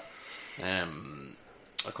and that.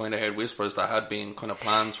 I kind of heard whispers that had been kind of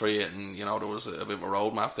plans for you, and you know there was a bit of a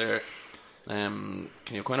roadmap there. Can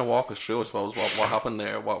you kind of walk us through, I suppose, what happened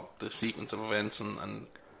there, what the sequence of events and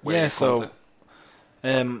where Yeah, you come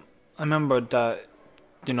so I remember that,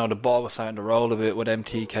 you know, the ball was starting to roll a bit with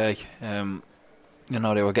MTK. You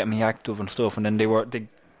know, they were getting me active and stuff, and then they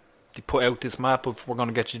put out this map of we're going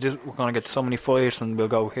to get you this, we're going to get so many fights, and we'll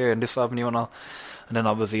go here and this avenue and all. And then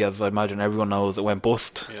obviously, as I imagine everyone knows, it went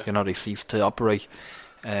bust. Yeah. You know, they ceased to operate.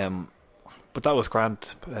 But that was grand.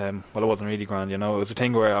 Well, it wasn't really grand, you know. It was a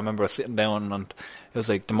thing where I remember sitting down, and it was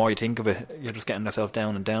like, the more you think of it, you're just getting yourself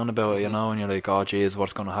down and down about it, you know, and you're like, oh jeez,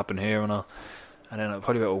 what's going to happen here and all. And then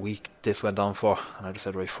probably about a week this went on for, and I just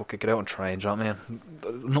said, right, fuck it, get out and train, do you know what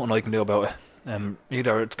I mean? Nothing I can do about it.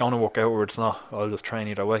 Either it's going to work out or it's not. I'll just train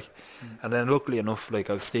either way. And then luckily enough, like,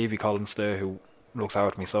 I have Stevie Collins there who looks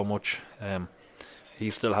after me so much.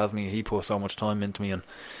 He still has me. He put so much time into me, and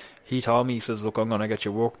he told me, he says, look, I'm going to get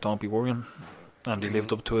you work, don't be worrying. And he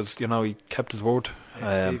lived up to his, you know, he kept his word.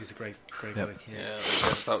 Yeah, Stevie's a great yeah. guy. Yeah, I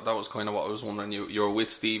guess that was kind of what I was wondering. You were with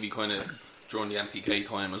Stevie kind of during the MTK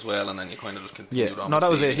time as well, and then you kind of just continued on. No, with that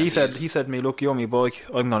was Stevie it. He and said, his- he said to me, look, you're my boy,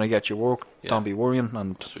 I'm going to get you work, Yeah. don't be worrying.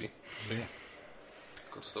 And Sweet. Yeah.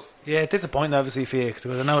 Good stuff. Yeah, disappointing obviously for you, because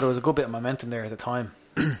I know there was a good bit of momentum there at the time.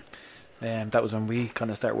 That was when we kind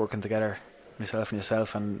of started working together, myself and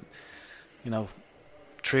yourself, and you know,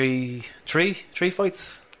 three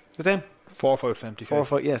fights with them. 4 fights MTK. 4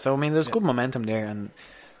 fights, yeah. So I mean, there's Yeah. good momentum there, and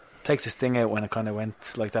takes a sting out when it kind of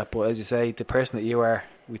went like that. But as you say, the person that you are,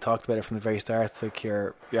 we talked about it from the very start. Like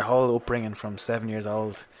your whole upbringing from 7 years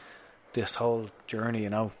old, this whole journey, you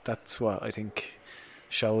know, that's what I think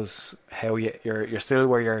shows how you're still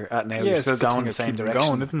where you're at now. Yeah, You're it's still just the going thing the of same keeping direction,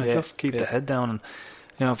 going, isn't it? Yeah, Just keep yeah. the head down, and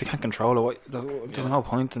you know, if you can't control it, there's no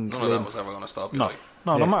point in. None of that was ever going to stop you. No, Like.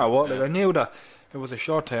 no Yes. matter what. Yeah. Like, I knew that it was a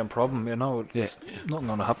short-term problem. You know, it's Yeah. nothing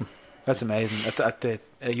going to happen. That's amazing. At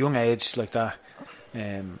a young age like that,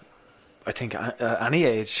 I think any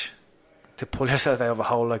age to pull yourself out of a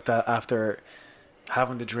hole like that after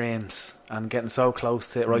having the dreams and getting so close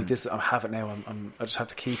to it, right, this I have it now. I just have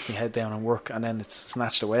to keep my head down and work, and then it's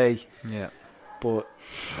snatched away. Yeah. But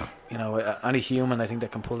you know, any human I think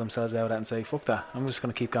that can pull themselves out of that and say, "Fuck that! I'm just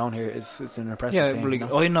going to keep going here." It's an impressive Yeah, thing. like, you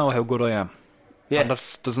know? I know how good I am. Yeah. And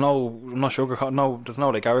there's no, I'm not sugarcoat. No, there's no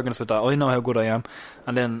like arrogance with that. I know how good I am,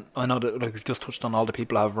 and then I know that, like we've just touched on, all the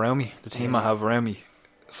people I have around me, the team I have around me.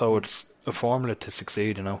 So it's a formula to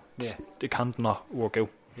succeed. You know, it can't not work out.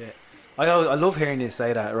 Yeah, I love hearing you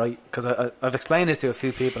say that, right? Because I've explained this to a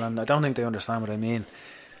few people, and I don't think they understand what I mean.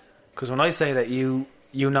 Because when I say that you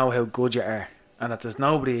know how good you are, and that there's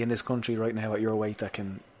nobody in this country right now at your weight that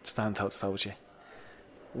can stand toe to toe with you.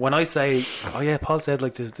 When I say, oh yeah, Paul said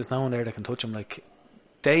like there's no one there that can touch him, like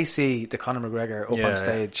they see the Conor McGregor up on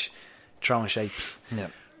stage throwing shapes. Yeah.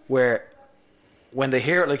 Where when they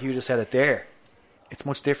hear it like you just said it there, it's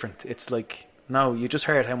much different. It's like, no, you just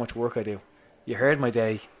heard how much work I do. You heard my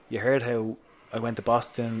day. You heard how I went to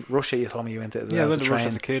Boston, Russia. You told me you went to as well. Yeah, I to went to Russia train.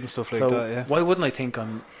 as a kid and stuff like So that. Yeah. why wouldn't I think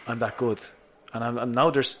I'm that good? And I'm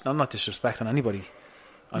not disrespecting anybody.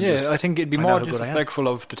 I think it'd be I know more how good I am. disrespectful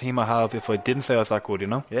of the team I have if I didn't say I was that good. You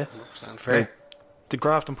know. Yeah, 100%. fair. Like, the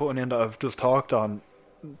graft I'm putting in that I've just talked on,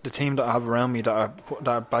 the team that I have around me that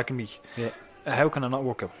are backing me. Yeah, How can I not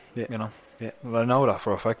work out? Yeah. You know. Yeah. Well, I know that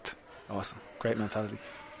for a fact. awesome, great mentality.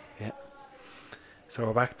 Yeah. So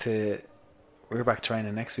we're back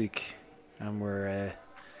training next week, and we're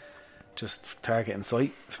just target in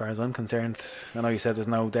sight as far as I'm concerned. I know you said there's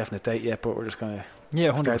no definite date yet, but we're just going to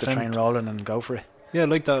Yeah, start the train 100%. rolling and go for it. Yeah,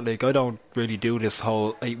 like that. Like, I don't really do this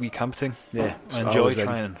whole 8-week camp thing. Yeah, I just enjoy always ready.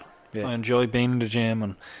 training. Yeah. I enjoy being in the gym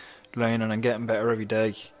and learning and getting better every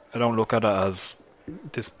day. I don't look at it as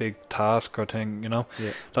this big task or thing, you know.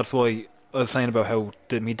 Yeah. That's why I was saying about how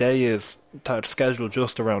my day is scheduled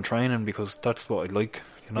just around training because that's what I like,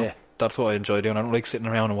 you know. Yeah. That's what I enjoy doing. I don't like sitting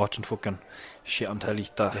around and watching fucking shit on telly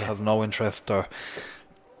that has no interest, or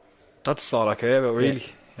that's all I care about, really,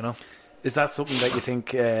 you know. Is that something that you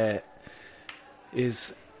think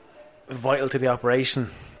is vital to the operation,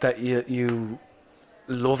 that you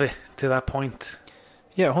love it to that point?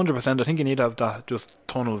 Yeah, 100%. I think you need to have that just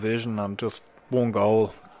tunnel vision and just one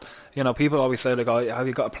goal. You know, people always say, like, oh, have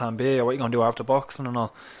you got a plan B, or what are you going to do after boxing and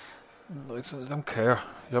all? I don't care.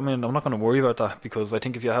 You know what I mean? I'm not going to worry about that, because I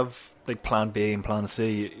think if you have like plan B and plan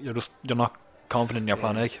C, you're not confident in your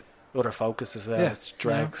plan A. Other focus is it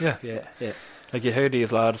drags. Yeah. Like, you hear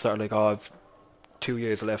these lads that are like, oh, I've 2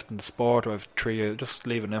 years left in the sport, or I've 3 years. Just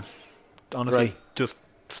leave it now. Honestly, just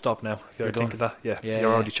stop now. If you're thinking that, you're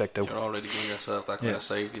already checked out. You're already giving yourself that kind of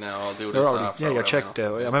safety now. I'll do You're this already, after. you're whatever, checked you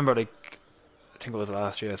know. out. I remember, like, I think it was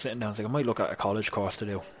last year, sitting down, I was like, I might look at a college course to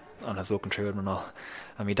do. And I was looking through it and all.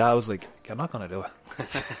 And my dad was like, you're not going to do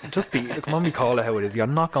it. Just come on, we call it how it is. You're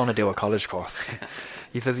not going to do a college course.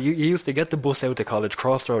 He says, you used to get the bus out to college,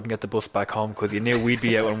 cross the road and get the bus back home, because you knew we'd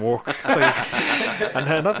be out and work.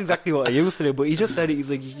 And that's exactly what I used to do. But he just said,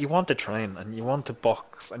 he's like, you want to train and you want to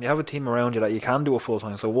box and you have a team around you that you can do it full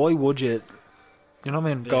time. So why would you know what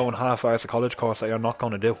I mean, go and half-arse a college course that you're not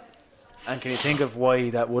going to do? And can you think of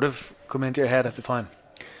why that would have come into your head at the time?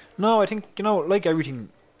 No, I think, you know, like everything,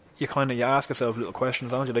 you ask yourself little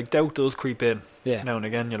questions, don't you? Like, doubt does creep in now and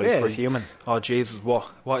again. You're like, it's human. Oh Jesus,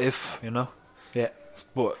 what if, you know? Yeah.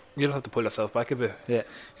 But you just have to pull yourself back a bit. Yeah.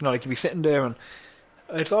 You know, like, you be sitting there and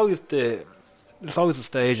it's always the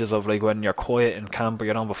stages of, like, when you're quiet in camp or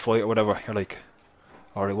you don't have a fight or whatever, you're like,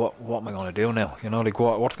 alright, what am I going to do now? You know, like,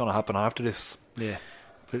 what's going to happen after this? Yeah.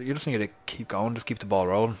 But you just need to keep going, just keep the ball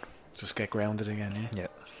rolling. Just get grounded again, Yeah.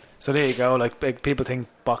 So there you go. Like, big people think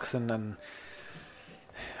boxing and,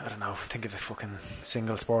 I don't know, think of a fucking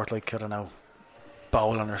single sport, like, I don't know,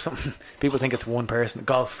 bowling or something. People think it's one person.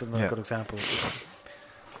 Golf is a good example. It's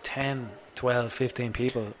 10, 12, 15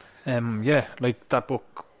 people. Like that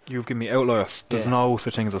book you've given me, Outliers. There's no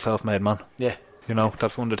such thing as a self-made man. Yeah. You know,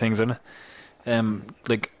 that's one of the things, isn't it?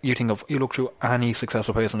 Like, you look through any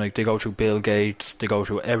successful person, like, they go through Bill Gates, they go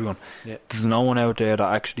through everyone. Yeah. There's no one out there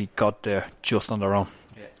that actually got there just on their own.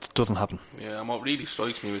 Yeah. It doesn't happen. Yeah, and what really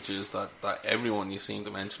strikes me, which is that everyone you seem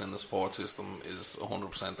to mention in the sports system is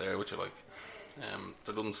 100% there, which you like.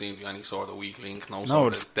 There doesn't seem to be any sort of weak link,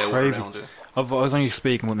 sort it's of doubt crazy. around you. I was only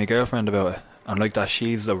speaking with my girlfriend about it, and like that,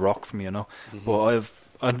 she's a rock for me, you know. But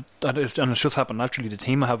and it's just happened naturally. The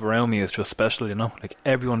team I have around me is just special, you know. Like,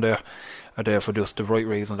 everyone there are there for just the right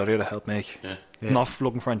reasons. They're there to help make. Yeah. Not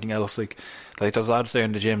looking for anything else. Like there's lads there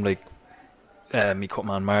in the gym, like me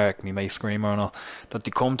cutman Mark, me mate Screamer and all, that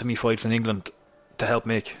they come to me fights in England to help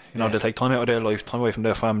make. You know, they take time out of their life, time away from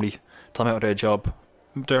their family, time out of their job.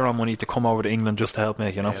 They're on money to come over to England just to help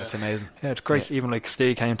make, you know. It's amazing. Yeah, it's great. Even like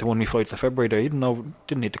Steve came to one of my fights in February there. He didn't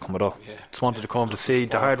need to come at all. Just wanted to come to see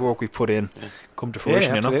the hard work we put in come to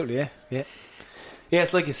fruition, absolutely, you know. Yeah.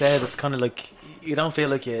 It's like you said, it's kind of like you don't feel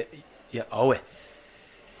like you owe it.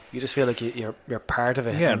 You just feel like you're part of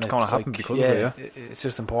it. Yeah, and it's going to happen because of it, It's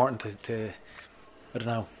just important to I don't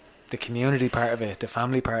know, the community part of it, the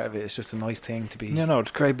family part of it. It's just a nice thing to be. Yeah, no,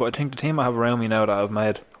 it's great. But I think the team I have around me now that I've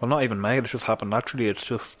made, well, not even made, it's just happened naturally. It's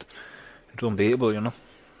unbeatable, you know.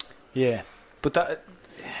 Yeah, but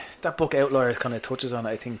that book Outliers kind of touches on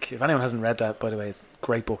it. I think if anyone hasn't read that, by the way, it's a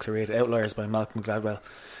great book to read. Outliers by Malcolm Gladwell.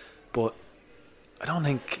 But I don't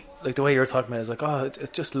think, like, the way you're talking about it is like, oh,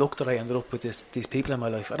 it just looked that I ended up with these people in my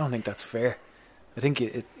life. I don't think that's fair. I think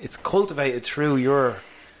it's cultivated through your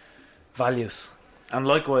values. And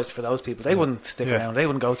likewise for those people, they wouldn't stick around. They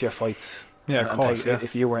wouldn't go to your fights. Yeah, of course.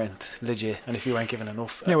 If you weren't legit and if you weren't giving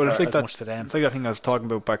enough. Yeah, well, it's like as that. Much to them. It's like that thing I was talking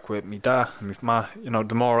about back with me dad and my ma. You know,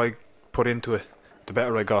 the more I put into it, the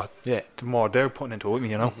better I got. Yeah. The more they're putting into it with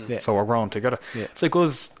me, you know. Yeah. So we're growing together. Yeah. It's like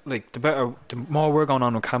us. Like, the more we're going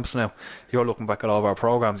on with camps now, you're looking back at all of our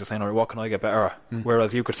programs. You're saying, all right, what can I get better at?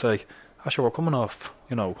 Whereas you could say, sure, we're coming off,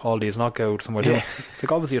 you know, all these knockouts and we're doing. It's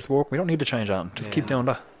like, obviously it's working. We don't need to change that. Just keep doing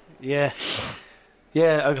that. Yeah.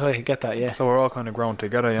 Yeah, okay, I get that, yeah. So we're all kind of growing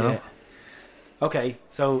together, you know. Okay,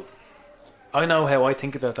 so I know how I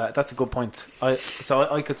think about that. That's a good point. I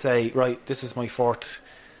could say, right, this is my fourth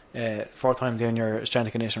time doing your strength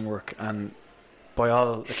and conditioning work, and by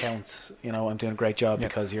all accounts, you know, I'm doing a great job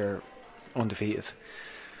because you're undefeated.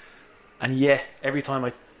 And every time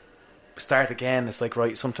I start again, it's like,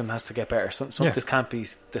 right, something has to get better. This can't be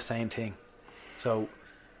the same thing. So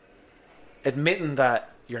admitting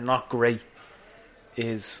that you're not great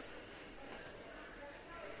is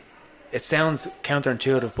it sounds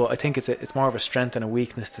counterintuitive, but I think it's more of a strength and a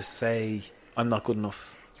weakness to say I'm not good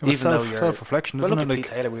enough. Even though you're self-reflection, isn't look it? at Pete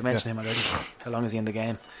Taylor, we mentioned him already. How long is he in the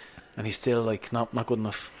game? And he's still like not good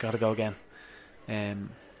enough. Got to go again.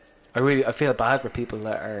 I feel bad for people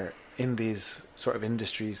that are in these sort of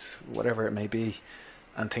industries, whatever it may be,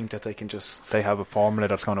 and think that they can just they have a formula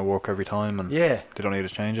that's going to work every time, and they don't need to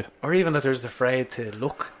change it. Or even that they're just afraid to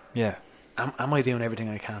look. Yeah. Am I doing everything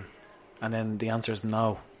I can? And then the answer is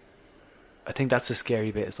no. I think that's the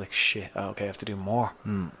scary bit. It's like, shit, okay, I have to do more.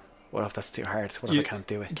 What if that's too hard? What if I can't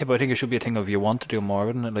do it? Yeah, but I think it should be a thing of you want to do more,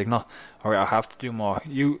 wouldn't it? Like, no, or I have to do more. I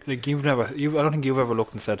don't think you've ever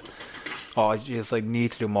looked and said, oh, I just like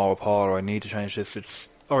need to do more with Paul, or I need to change this. It's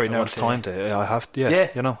alright now. It's time to. I have to. Yeah.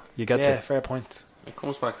 You know, you get to. Fair point. It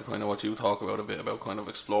comes back to kind of what you talk about a bit about kind of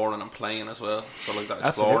exploring and playing as well. So like that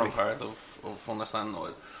exploring part of understanding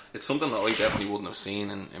it. It's something that I definitely wouldn't have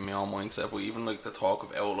seen in my own mindset. But even like the talk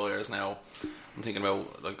of outliers now, I'm thinking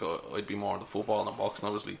about like I'd be more into football than boxing,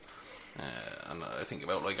 obviously. And I think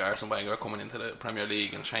about like Arsene Wenger coming into the Premier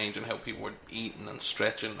League and changing how people were eating and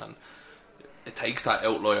stretching, and it takes that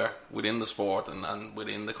outlier within the sport and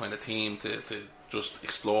within the kind of team to just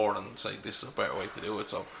explore and say this is a better way to do it.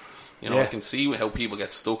 So I can see how people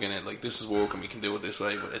get stuck in it, like this is working, we can do it this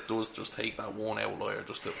way, but it does just take that one outlier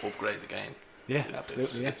just to upgrade the game. Yeah,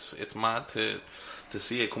 absolutely. It's mad to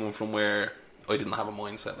see it coming from where I didn't have a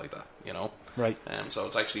mindset like that, Right. So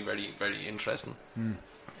it's actually very, very interesting.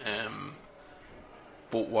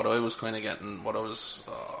 But what I was kind of getting, gone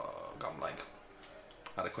blank.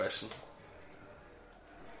 Had a question.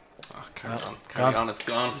 Carry on. It's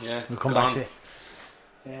gone. Yeah, we'll come back to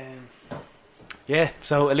it.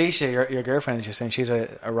 So Alicia, your girlfriend, as you're saying, she's a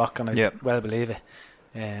rock, and I well believe it.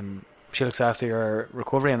 She looks after your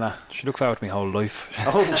recovery and that. She looks after my whole life.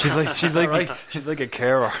 Oh, she's like right. She's like a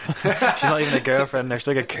carer. She's not even a girlfriend now. She's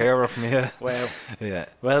like a carer for me. Wow. Yeah.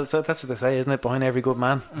 Well, so that's what they say, isn't it? Behind every good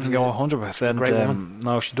man, 100%. Great woman.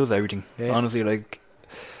 No, she does everything. Yeah. Honestly, like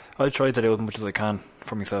I try to do as much as I can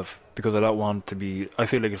for myself because I don't want to be. I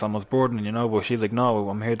feel like it's almost burdening, But she's like, no,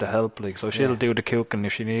 I'm here to help. Like, so she'll do the cooking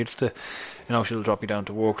if she needs to. She'll drop me down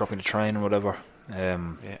to work, drop me to train, or whatever.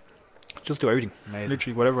 Just do everything. Amazing.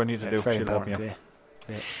 Literally whatever I need to do. It's very important.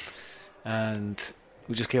 Yeah. And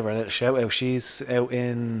we just give her a little shout out. She's out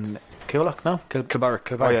in Coolock now. Kilbarrack.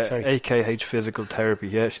 Sorry. AKH Physical Therapy.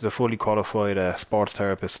 Yeah, she's a fully qualified sports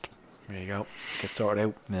therapist. There you go. Get sorted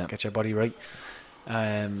out. Yeah. Get your body right.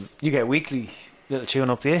 You get weekly little tune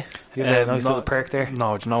up, do you? You have a nice little perk there.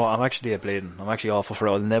 No, do you know what? I'm actually bleeding. I'm actually awful for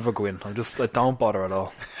it. I'll never go in. I don't bother at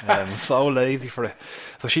all. I'm so lazy for it.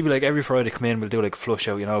 So she'd be like, every Friday come in, we'll do like a flush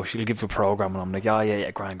out, She'll give you a program, and I'm like,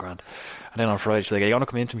 yeah, grand. And then on Friday she's like, are you want to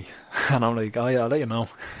come in to me? And I'm like, oh yeah, I'll let you know.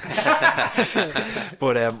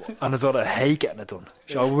 But and as well, I hate getting it done.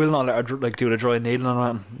 I will not let her do the dry needling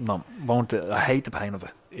and that. No, won't. I hate the pain of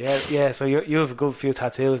it. Yeah. So you have a good few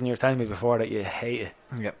tattoos, and you were telling me before that you hate it.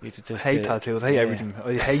 Yeah, you just hate tattoos. I hate everything.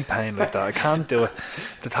 I hate pain like that. I can't do it.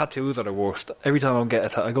 The tattoos are the worst. Every time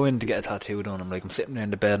I go in to get a tattoo done, I'm sitting there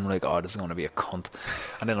in the bed, and I'm like, oh, this is going to be a cunt.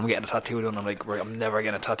 And then I'm getting a tattoo done, I'm like, right, I'm never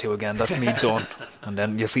getting a tattoo again. That's me done. And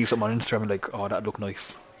then you see something on Instagram, and like, oh, that look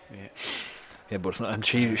nice. Yeah, but it's not, and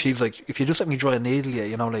she's like, if you just let me dry a needle,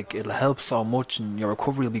 it'll help so much, and your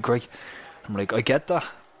recovery will be great. I'm like, I get that,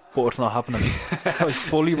 but it's not happening. I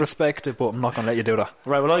fully respect it, but I'm not going to let you do that.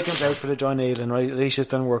 Right, well, I come out for the dry needle, and Alicia's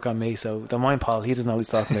done work on me, so don't mind Paul, he doesn't know what he's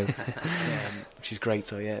talking about. She's great,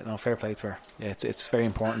 so fair play to her. Yeah, it's very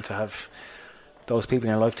important to have those people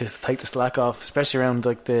in your life to take the slack off, especially around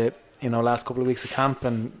like the last couple of weeks of camp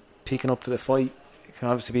and peaking up to the fight. It can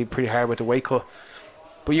obviously be pretty hard with the weight cut.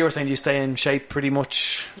 But you were saying you stay in shape pretty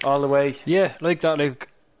much all the way. Yeah, like that.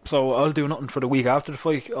 So I'll do nothing for the week after the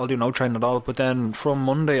fight. I'll do no training at all. But then from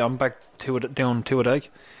Monday, I'm back doing 2 a day.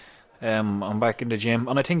 I'm back in the gym,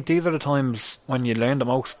 and I think these are the times when you learn the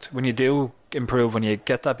most. When you do improve, when you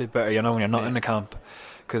get that bit better, when you're not in the camp.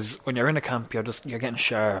 Because when you're in the camp, you're getting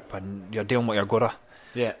sharp and you're doing what you're good at.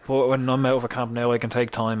 Yeah. But when I'm out of a camp now, I can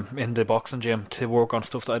take time in the boxing gym to work on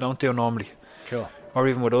stuff that I don't do normally. Cool. Or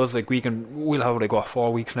even with us, we'll have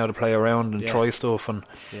 4 weeks now to play around and try stuff, and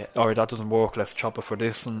alright, that doesn't work, let's chop it for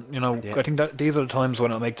this, and I think that these are the times when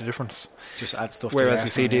it'll make the difference. Just add stuff. Whereas you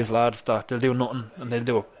see these lads that they'll do nothing and they'll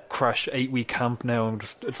do a crash 8-week camp now, and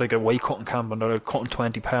it's like a weight cutting camp, and they're cutting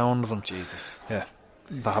 20 pounds, and Jesus, that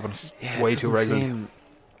happens way too regularly.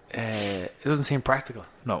 It doesn't seem practical.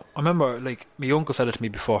 No, I remember my uncle said it to me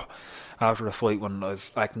before. After the fight, when I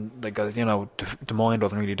was acting the mind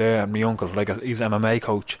wasn't really there, and my uncle, he's an MMA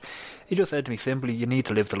coach, he just said to me simply, you need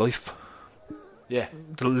to live the life. Yeah.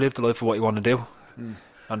 To live the life of what you want to do.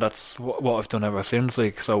 and that's what I've done ever since.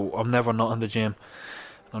 Like, so I'm never not in the gym.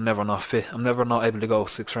 I'm never not fit. I'm never not able to go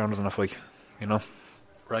 6 rounds in a fight. You know.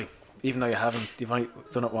 Right. Even though you've only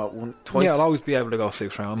done it twice. Yeah, I'll always be able to go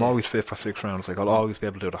 6 rounds. I'm always fit for 6 rounds. Like, I'll always be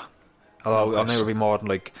able to do that. I'll never be more than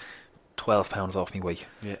like 12 pounds off me weight.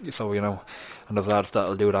 Yeah. So, you know, and there's lads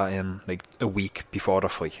that'll do that in like a week before the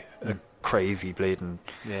fight. A crazy bleeding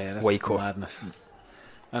that's weight cut. madness.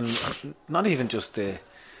 And not even just the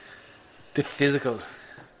physical,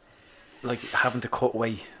 like having to cut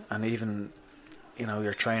weight, and even, you know,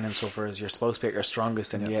 your training suffers. You're supposed to be at your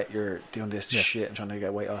strongest, and yet you're doing this shit and trying to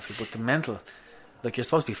get weight off you. But the mental, like, you're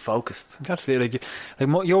supposed to be focused. That's it. Like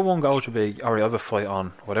your one goal should be, alright, I have a fight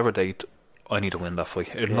on whatever date. I need to win that fight.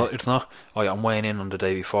 It's not. Oh, yeah, I'm weighing in on the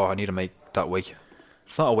day before. I need to make that weight.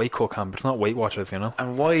 It's not a weight cut camp. It's not Weight Watchers, you know.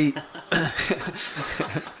 And why?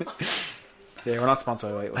 Yeah, we're not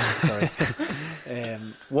sponsored by Weight Watchers. Sorry.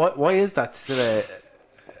 Why is that still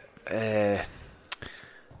a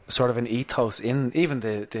sort of an ethos in even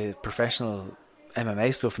the professional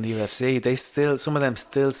MMA stuff in the UFC? Some of them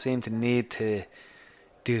still seem to need to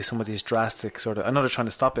do some of these drastic sort of. I know they're trying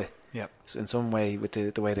to stop it. Yeah. In some way with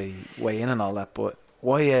the way they weigh in and all that, but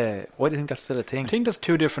why do you think that's still a thing? I think there's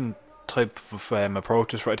two different type of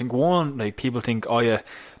approaches. I think one, like, people think, oh yeah,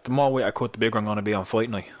 the more weight I cut, the bigger I'm going to be on fight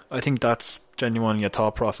night. I think that's genuinely a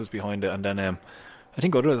thought process behind it. And then I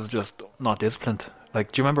think others are just not disciplined.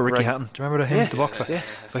 Like, do you remember Ricky Hatton? Do you remember him, the boxer? Yeah.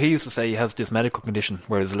 So he used to say he has this medical condition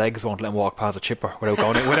where his legs won't let him walk past a chipper without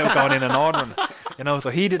going in and ordering. You know,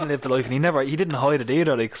 so he didn't live the life, and he didn't hide it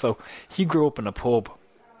either. Like, so he grew up in a pub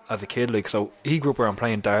as a kid, like, so he grew up around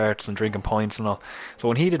playing darts and drinking pints and all. So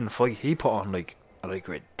when he didn't fight, he put on like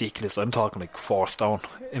ridiculous. I'm talking like 4 stone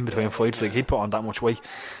in between fights. Like, he'd put on that much weight,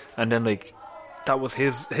 and then like that was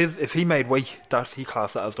his. If he made weight, he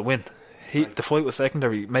classed that as the win. The fight was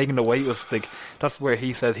secondary. Making the weight was like, that's where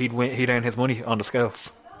he said he'd earn his money on the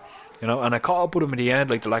scales. You know, and I caught up with him in the end,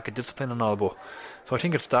 like the lack of discipline and all. But so I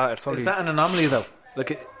think it's that. It's probably, is that an anomaly though?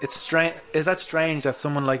 Like, it's strange. Is that strange that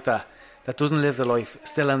someone like that doesn't live the life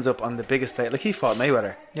still ends up on the biggest stage? Like, he fought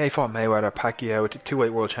Mayweather. Yeah, he fought Mayweather, Pacquiao,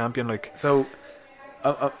 2-weight world champion. Like, so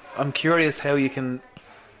I'm curious how you can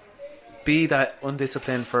be that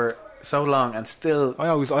undisciplined for so long and still. I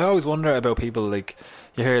always wonder about people, like,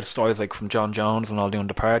 you hear the stories like from John Jones and all doing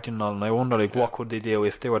the partying and all, and I wonder like what could they do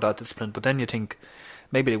if they were that disciplined. But then you think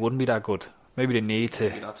maybe they wouldn't be that good. Maybe they need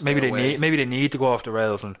to. Maybe they need to go off the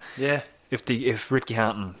rails. And if Ricky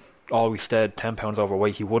Hatton always stayed 10 pounds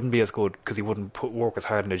overweight, he wouldn't be as good because he wouldn't work as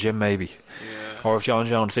hard in the gym. Maybe. Yeah. Or if John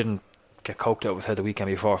Jones didn't get coked out of his head the weekend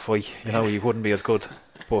before a fight, you know, he wouldn't be as good.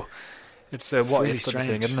 But it's what really is the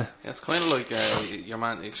thing, isn't it? Yeah, it's kind of like your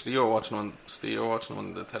man. Actually, you were watching on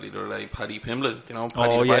the telly the other day, Paddy Pimblett. You know,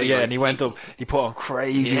 Paddy like, and he went up. He put on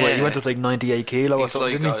crazy weight. He went up like 98 kilo or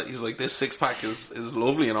something. Like, he's like, this 6-pack is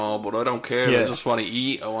lovely and all, but I don't care. I just want to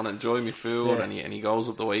eat. I want to enjoy my food. And he goes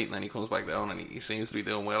up the weight and then he comes back down, and he seems to be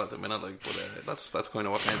doing well at the minute. Like, but that's kind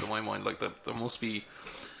of what came to my mind. Like, that there must be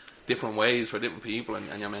different ways for different people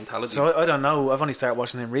and your mentality. So I don't know. I've only started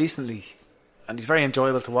watching him recently, and he's very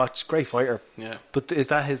enjoyable to watch. Great fighter. Yeah. But is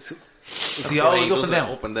that his? Is he always up and down?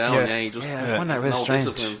 Up and down. Yeah. He just. I find that really strange.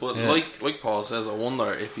 Discipline. But like Paul says, I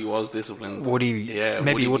wonder if he was disciplined. Would he? Yeah.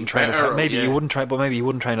 Maybe he wouldn't train as hard. Maybe he wouldn't try. But maybe he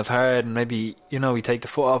wouldn't train as hard, and maybe he'd take the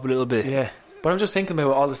foot off a little bit. Yeah. But I'm just thinking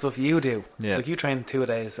about all the stuff you do. Yeah. Like, you train 2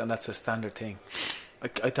 days, and that's a standard thing.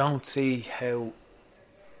 I don't see how,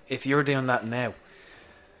 if you're doing that now.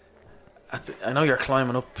 I know you're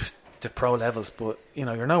climbing up to pro levels, but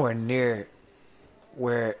you're nowhere near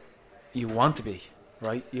where you want to be,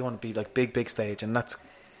 right? You want to be like big stage, and that's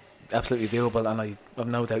absolutely doable, and I have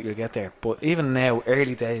no doubt you'll get there. But even now,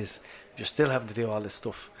 early days, you're still having to do all this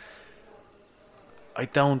stuff. I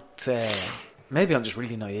don't. Maybe I'm just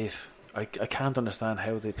really naive. I can't understand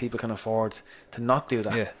how the people can afford to not do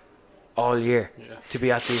that all year to be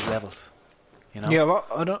at these levels. Yeah,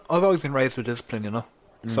 well, I've always been raised with discipline,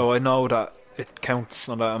 so I know that it counts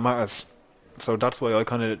and that it matters. So that's why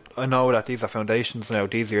I know that these are foundations now.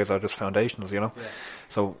 These years are just foundations,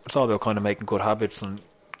 So it's all about kind of making good habits and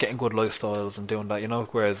getting good lifestyles and doing that,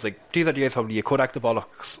 Whereas like these are the years probably you could act the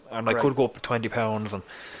bollocks, and I could go up to 20 pounds and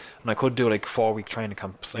I could do like 4-week training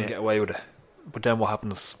camps and get away with it. But then what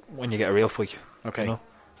happens when you get a real fight? Okay,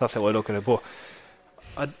 that's how I look at it. But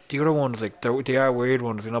the other ones, like they are weird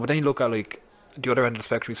ones, But then you look at like the other end of the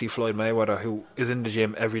spectrum, you see Floyd Mayweather, who is in the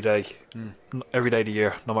gym every day of the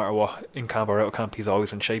year, no matter what, in camp or out of camp, he's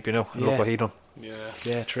always in shape, and look what he done.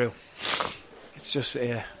 Yeah, true. It's just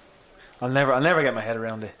I'll never get my head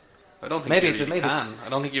around it. I don't think Maybe you it's- really maybe can. it's- I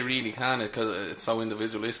don't think you really can because it's so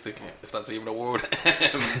individualistic, if that's even a word.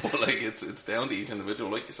 But like it's down to each individual,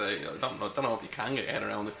 like you say. I don't know if you can get your head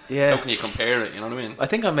around it. Yeah. How can you compare it? You know what I mean? I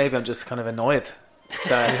think I'm just kind of annoyed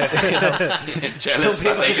that Jealous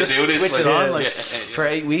some that people they can just do this. switch like, it on yeah, like yeah. for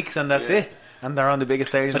 8 weeks and that's it, and they're on the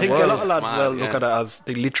biggest stage I in think the a world. lot of lads It's will mad, look yeah. at it as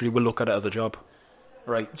they literally will look at it as a job.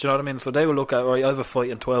 Right, Do you know what I mean? So they will look at, right, I have a fight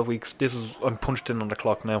in 12 weeks. I'm punched in on the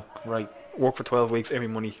clock now. right. Work for 12 weeks, every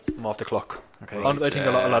money, I'm off the clock. Okay. I think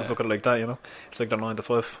a lot of yeah. lads look at it like that, you know. It's like they're 9 to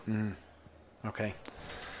 5. Okay.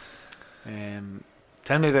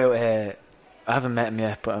 Tell me about. I haven't met him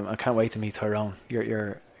yet, but I can't wait to meet Tyrone.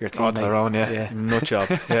 Your teammate. Tyrone, Yeah. Nut job.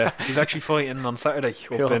 Yeah, he's actually fighting on Saturday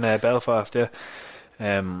Cool. up in Belfast. Yeah,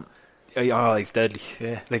 he's deadly.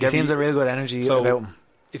 Yeah, Like he seems every- a real good energy So- about him.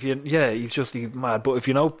 He's mad. But if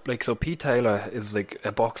you know, like, so Pete Taylor is like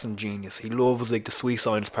a boxing genius. He loves like the sweet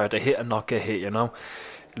science part, to hit and not get hit. You know,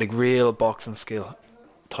 like real boxing skill.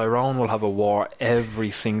 Tyrone will have a war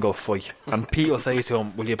every single fight, and Pete will say to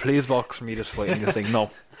him, "Will you please box for me this fight?" And he'll say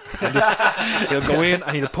no. He'll go in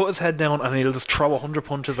and he'll put his head down and he'll just throw 100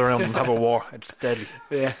 punches around and have a war. It's deadly.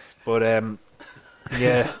 Yeah, But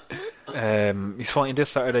he's fighting this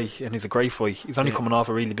Saturday and he's a great fight. He's only coming off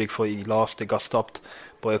a really big fight. He lost. It got stopped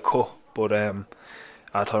by a cut. But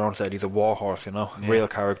Tyrone said he's a war horse. You know, real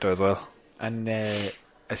character as well. and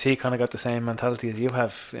has he kind of got the same mentality as you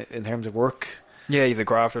have in terms of work? Yeah, he's a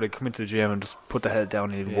grafter. They come into the gym and just put the head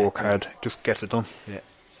down and he'll work hard. Just gets it done.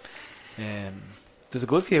 There's a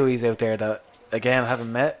good few he's out there that, again, I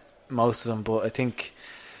haven't met most of them, but I think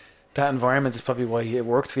that environment is probably why it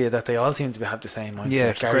works for you, that they all seem to have the same mindset. Yeah,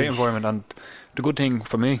 it's a great environment, and the good thing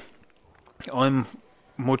for me, I'm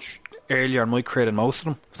much earlier in my career than most of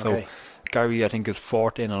them. So Okay. Gary, I think, is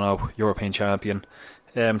 14-0 European champion.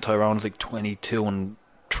 Tyrone's like 22-3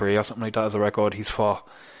 or something like that as a record. He's fought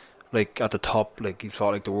like at the top, like he's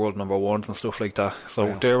fought like the world number ones and stuff like that. So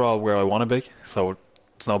Wow. they're all where I want to be. So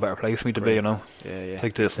there's no better place for me to be, you know. Yeah.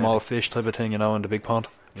 Like the small fish type of thing, you know, in the big pond.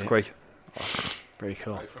 It's Yeah. great. Very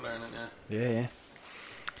cool. Right for learning, yeah.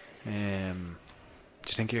 Yeah. Do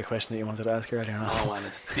you think your question that you wanted to ask earlier? No? Oh man,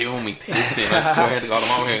 it's doing me tits in. I swear to God,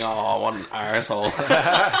 I'm over here going, oh, what an arsehole.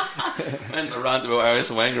 And I rant about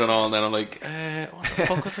Arsene Wenger and all, and then I'm like, what the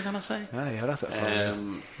fuck was I going to say? Ah, yeah, that's what it's all about.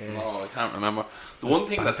 No, I can't remember. The one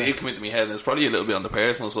thing that did come into my head, and it's probably a little bit on the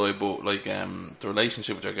personal side, but like the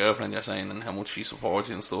relationship with your girlfriend, you're saying, and how much she supports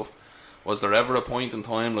you and stuff. Was there ever a point in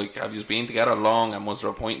time, like, have you been together long, and was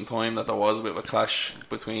there a point in time that there was a bit of a clash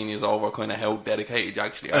between you over kind of how dedicated you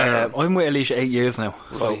actually are? I'm with Alicia 8 years now,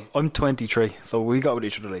 so Right. I'm 23. So we got with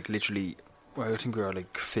each other like literally, well, I think we were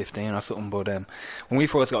like 15 or something. But when we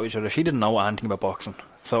first got with each other, she didn't know anything about boxing.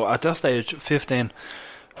 So at that stage, 15,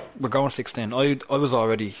 we're going 16. I was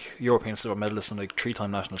already European silver medalist and like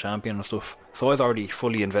 3-time national champion and stuff. So I was already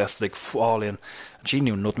fully invested, like all in. And she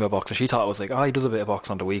knew nothing about boxing. She thought it was like, he does a bit of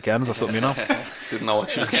boxing on the weekends or something, you know. Didn't know what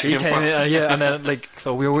she was She getting in came for. in, and then like,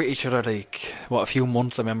 so we were with each other like a few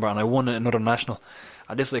months, I remember, and I won another national,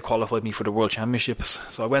 and this like qualified me for the World Championships.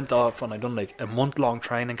 So I went off and I done like a month-long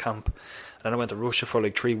training camp, and then I went to Russia for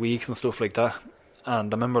like 3 weeks and stuff like that.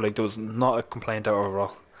 And I remember like there was not a complaint there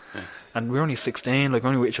overall. Yeah. And we were only 16, like we were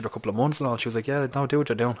only with each other a couple of months and all. She was like, yeah, no, do what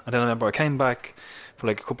you're doing. And then I remember I came back for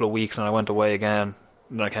like a couple of weeks and I went away again.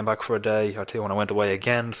 And then I came back for a day or two and I went away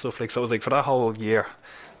again, stuff like. So it was like for that whole year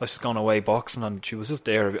I was just going away boxing, and she was just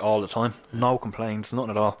there all the time. No complaints, nothing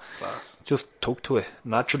at all. Class. Just took to it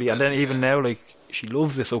naturally. And then even now, like, she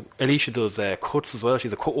loves it. So Alicia does cuts as well.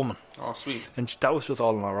 She's a cut woman. Oh, sweet. And that was just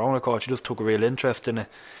all on her own accord. She just took a real interest in it,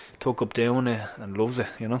 took up doing it, and loves it,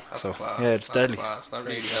 you know. That's So class. yeah, it's That's deadly. Class. That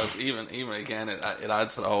really helps. Even again, it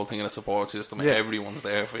adds to the whole thing of the support system. Yeah. Everyone's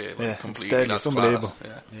there for you. Like, Yeah, it's completely. deadly. That's It's unbelievable. class.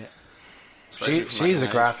 Yeah. Yeah. Especially from She's that a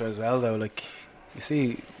age. grafter as well, though. Like, you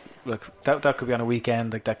see, like that could be on a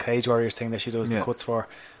weekend, like that Cage Warriors thing that she does the Yeah. cuts for,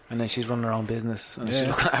 and then she's running her own business and she's Yeah.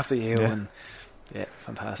 looking after you. Yeah. And yeah,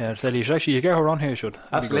 fantastic. Yeah, it's deadly. Actually, you get her on here, you should. That'd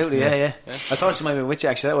be Absolutely, good. yeah. Yeah. I thought she might be with you.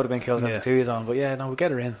 Actually, that would have been cool to have Yeah. the two years on. But yeah, no, we'll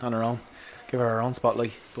get her in on her own. Give her her own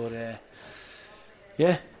spotlight. But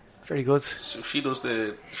yeah, very good. So she's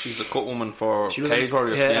the cut woman for She was Cage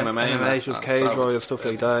Warriors, yeah, the MMA. and that. she was Ah, Cage savage. Warriors, stuff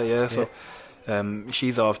like that, yeah. So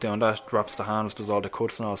she's off doing that, drops the hands, does all the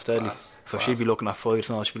cuts and all, it's deadly. Class, So class. she'd be looking at fights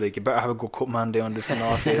and all, she'd be like, you better have a good cut man doing this and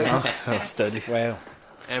all, you know. It's deadly. Wow.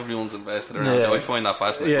 Everyone's invested around Yeah. you. I find that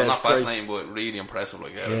fascinating. Yeah, well, not it's great. fascinating, but really impressive.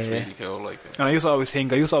 Like, it's Yeah. really cool. Like, And I used to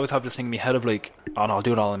always have this thing in my head of like, oh no, I'll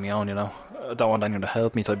do it all on my own, you know. I don't want anyone to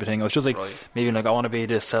help me type of thing. I was just like, Right. maybe like I want to be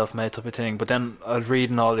this self-made type of thing. But then I was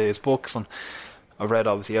reading all these books and I read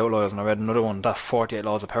obviously Outlaws and I read another one, that 48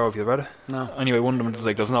 Laws of Power. Have you read it? No. Anyway, one of them is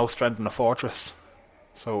like, there's no strength in a fortress.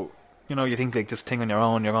 So you know, you think like this thing on your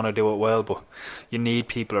own, you're gonna do it well, but you need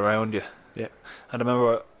people around you. Yeah. And I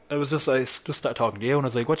remember I just started talking to you, and I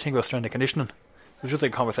was like, "What do you think about strength and conditioning?" It was just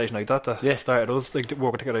like a conversation like that started us like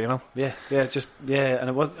working together, you know. Yeah, and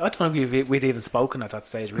it was. I don't know if we'd even spoken at that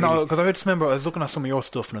stage. Really. No, because I just remember I was looking at some of your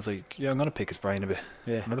stuff, and I was like, "Yeah, I'm gonna pick his brain a bit."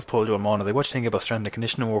 Yeah. And I just pulled you on one. I was like, "What do you think about strength and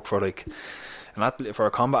conditioning work for like an athlete, for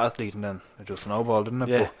a combat athlete?" And then it just snowballed, didn't it?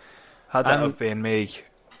 Yeah. But had that have been me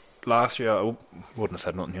last year, I wouldn't have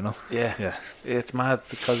said nothing, you know. Yeah. It's mad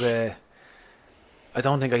because I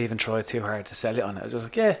don't think I even tried too hard to sell it on it. I was just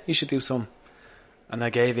like, "Yeah, you should do some," and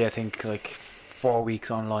I gave you, I think, like 4 weeks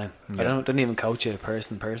online. Yeah. I didn't even coach you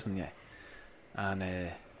person yet, and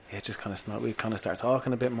it just kind of we kind of started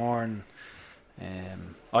talking a bit more, and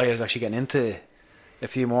I was actually getting into a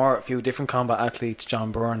few different combat athletes.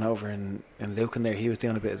 John Byrne over in Lucan there, he was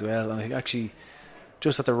doing a bit as well, and I think actually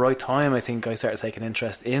just at the right time, I think I started taking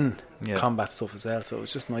interest in combat stuff as well. So it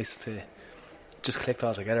was just nice to just clicked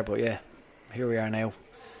all together. But yeah, here we are now,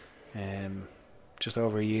 just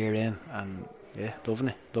over a year in, and yeah,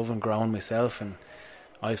 loving growing myself, and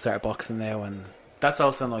I've started boxing now, and that's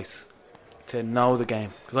also nice to know the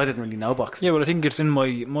game, because I didn't really know boxing. Yeah, well, I think it's in my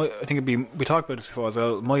I think it'd be, we talked about this before as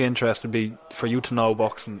well, my interest would be for you to know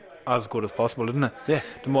boxing as good as possible, isn't it? Yeah.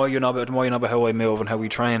 The more you know about how I move and how we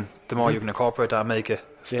train, the more you can incorporate that and make it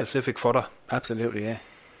specific for that. Absolutely, yeah.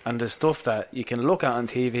 And there's stuff that you can look at on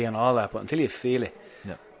TV and all that, but until you feel it,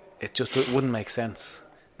 it just wouldn't make sense.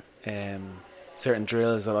 Certain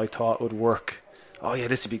drills that I thought would work, oh yeah,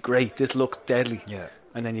 this would be great, this looks deadly,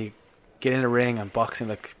 and then you get in a ring and boxing,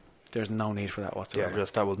 like, there's no need for that whatsoever.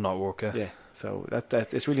 Just that would not work. Yeah. So that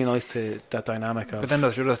it's really nice to that dynamic of. But then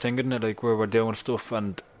there's the other thing, isn't it? Like, where we're doing stuff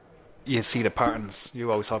and you see the patterns.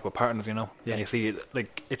 You always talk about patterns, you know. Yeah. And you see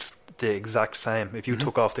like it's the exact same. If you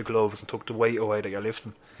took off the gloves and took the weight away that you're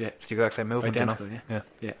lifting, it's the exact same movement. Identical, you know?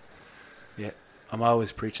 Yeah. I'm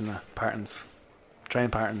always preaching that patterns, train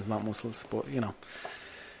patterns, not muscles. But you know,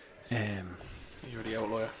 you're the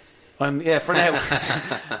outlier. For now.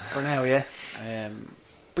 For now, yeah.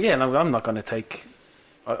 But yeah, no, I'm not going to take.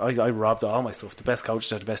 I robbed all my stuff. The best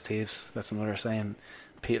coaches are the best thieves. That's another saying.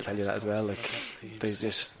 Pete will tell you that as well. Like,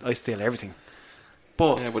 I steal everything.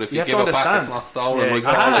 But if you give it back, it's not stolen.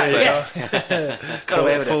 Yeah, yes. Got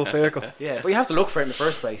away with full circle. Yeah, but you have to look for it in the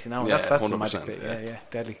first place. You know, that's the magic bit. Yeah,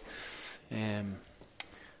 deadly.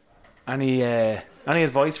 Any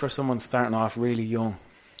advice for someone starting off really young,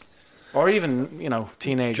 or even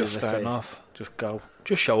teenagers? Just starting off, just go.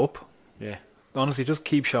 Just show up. Yeah. Honestly, just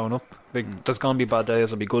keep showing up. Like, there's gonna be bad days,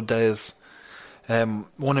 there'll be good days.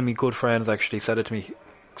 One of my good friends actually said it to me.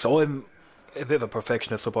 So I'm a bit of a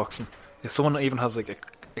perfectionist for boxing. If someone even has like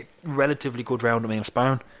a relatively good round of me in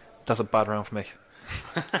sparring, that's a bad round for me.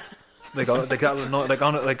 that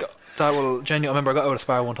will genuinely. I remember I got out of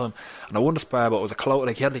spar one time and I won the spar, but it was a close.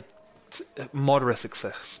 Like, he had like moderate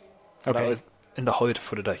success. Okay. That was in the height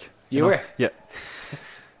for the day. You were? Yeah.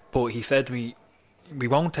 But he said to me, we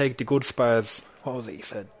won't take the good spars. What was it he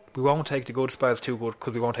said? We won't take the good spars too good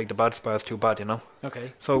because we won't take the bad spars too bad, you know.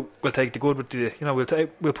 Okay. So we'll take the good with the,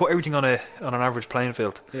 we'll put everything on an average playing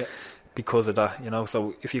field. Yeah. Because of that,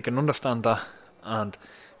 So if you can understand that, and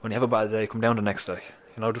when you have a bad day, come down the next day.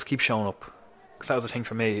 Just keep showing up. Because that was the thing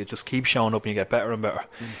for me. You just keep showing up and you get better and better.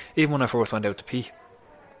 Even when I first went out to P,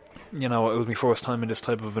 it was my first time in this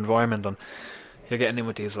type of environment, and you're getting in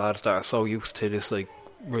with these lads that are so used to this like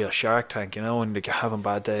real Shark Tank, and like, you're having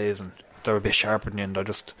bad days and they're a bit sharper than you and they're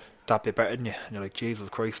just that bit better than you, and you're like, Jesus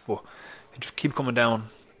Christ. But you just keep coming down.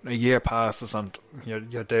 A year passes and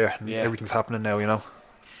you're there, and everything's happening now,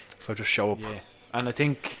 So just show up. Yeah. And I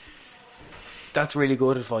think that's really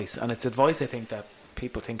good advice, and it's advice I think that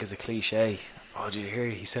people think is a cliche. Oh, did you hear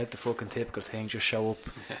he said the fucking typical thing, just show up.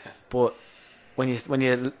 But when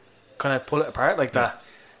you kind of pull it apart like that,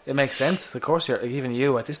 it makes sense. Of course, even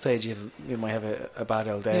you at this stage, you might have a bad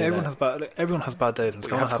old day. Yeah, everyone has bad days, and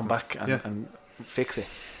you have to come back and fix it.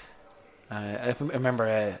 I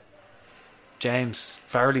remember James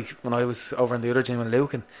Farley, when I was over in the other gym in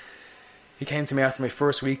Lucan, he came to me after my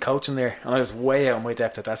first week coaching there, and I was way out of my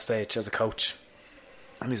depth at that stage as a coach.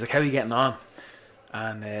 And he's like, "How are you getting on?"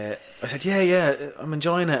 And I said, "Yeah, I'm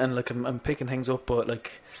enjoying it, and like I'm picking things up, but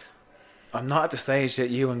like I'm not at the stage that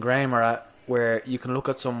you and Graham are at, where you can look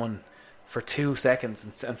at someone for 2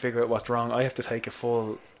 seconds and figure out what's wrong. I have to take a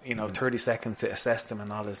full 30 seconds to assess them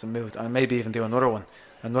and all this, and move, and maybe even do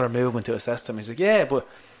another movement to assess them." He's like, "Yeah, but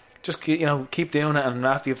just keep doing it, and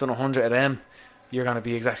after you've done 100 of them, you're going to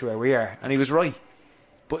be exactly where we are." And he was right.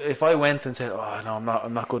 But if I went and said, "Oh no,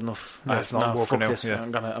 I'm not good enough. It's not working out.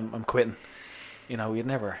 I'm quitting," you know, you'd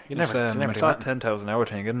never It's do that that. 10,000 hour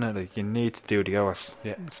thing, isn't it? Like, you need to do the hours.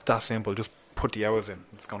 Yeah. It's that simple. Just put the hours in.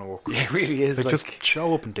 It's going to work. Yeah, it really is. Like, Like, just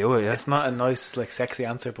show up and do it, yeah. it's not a nice, like, sexy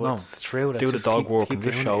answer, but No. it's true. That Do the just dog keep- work keep and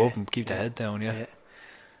just doing show it, up and keep the head down, yeah.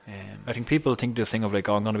 I Yeah. think people think this thing of like,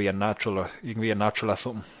 oh, I'm going to be a natural, or you can be a natural at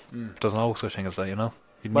something. Mm. There's no such thing as that, you know.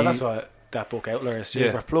 You Well, need- that's what that book Outliers.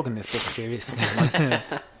 Yeah. We're plugging this book of series.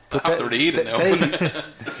 I have to read it now.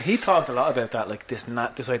 He talked a lot about that, like this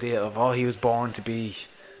idea of, oh, he was born to be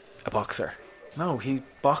a boxer. No, he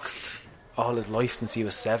boxed all his life since he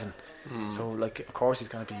was 7. So, like, of course he's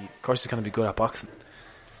gonna be good at boxing.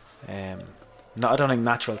 No, I don't think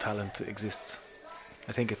natural talent exists.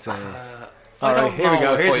 I think it's a. I All don't right, here we know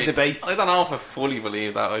go. if Here's I- the debate. I don't know if I fully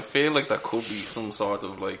believe that. I feel like there could be some sort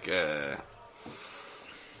of like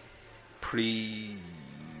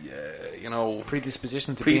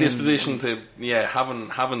Predisposition to predisposition to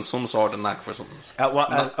having some sort of knack for something. At what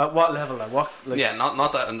level? At what? Like, Yeah,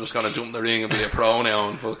 not that I'm just gonna jump in the ring and be a pro now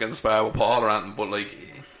and fucking spar with Paul or anything, but like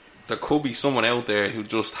there could be someone out there who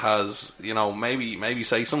just has, you know, maybe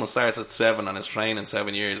say someone starts at 7 and is training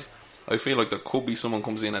 7 years. I feel like there could be someone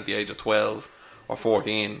comes in at the age of 12 or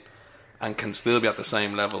 14 and can still be at the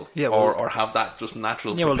same level, Yeah, or have that just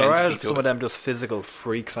natural yeah, well, there propensity are to some it. of them just physical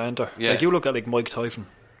freaks, aren't there? Yeah. Like, you look at like Mike Tyson.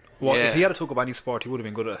 What, Yeah. If he had took up any sport, he would have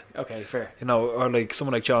been good at it. Okay, fair. You know, or like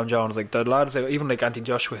someone like John Jones, like the lads, even like Anthony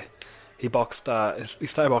Joshua, he boxed. He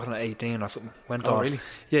started boxing at 18 or something. Went Oh, on. really?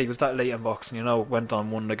 Yeah, he was that late in boxing. You know, went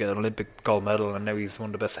on, won like an Olympic gold medal, and now he's one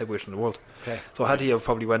of the best heavyweights in the world. Okay. So had he have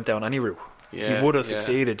probably went down any route, Yeah, he would have yeah.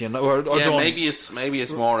 succeeded. You know, or Yeah, done- maybe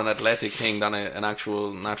it's more an athletic thing than an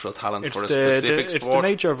actual natural talent it's for a the, specific it's the sport.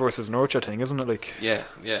 nature versus nurture thing, isn't it? Like, Yeah.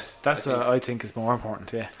 That's what I think is more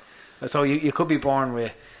important. Yeah. So you could be born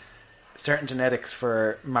with certain genetics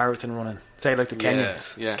for marathon running. Say like the Yeah,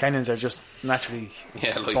 Kenyans. yeah. Kenyans are just naturally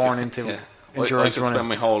Yeah, like born into I endurance could running. spend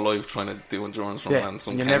my whole life trying to do endurance running, Yeah, and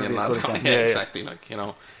some you'll never be Kenyan as lads good as going, them. yeah, Yeah, yeah. exactly, like, you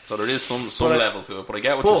know. So there is some But, level to it, but I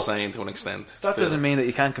get what but you're saying to an extent. That still. doesn't mean that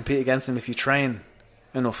you can't compete against them if you train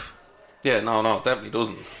enough. Yeah, no, it definitely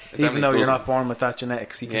doesn't. It Even definitely though you're doesn't. not born with that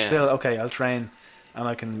genetics, you can Yeah. still, okay, I'll train and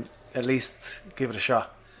I can at least give it a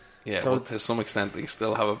shot. Yeah, so- but to some extent, they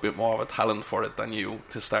still have a bit more of a talent for it than you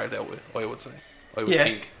to start out with. I would say. I would Yeah,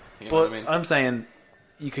 think. You know But what I mean? I'm saying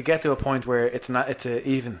you could get to a point where it's a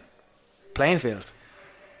even playing field.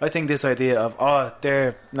 I think this idea of, oh,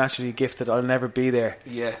 they're naturally gifted, I'll never be there.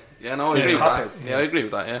 Yeah, no, I There's agree a with that. cop-out. Yeah, I agree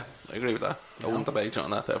with that. Yeah, I agree with that. I You wouldn't debate you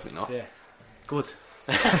on that. Definitely not. Yeah, good.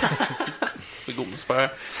 We go to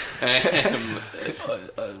spar.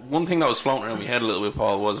 One thing that was floating around my head a little bit,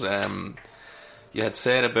 Paul, was you had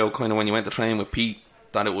said about kind of when you went to train with Pete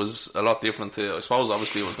that it was a lot different to, I suppose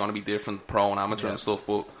obviously it was going to be different pro and amateur and stuff,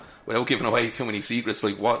 but without giving away too many secrets,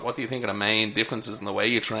 like what do you think are the main differences in the way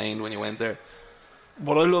you trained when you went there?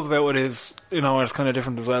 what I love about it is, you know, it's kind of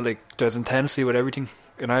different as well. Like, there's intensity with everything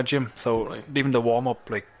in our gym. So Right. even the warm up,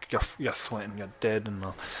 like you're sweating, you're dead, and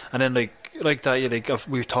all. And then like that,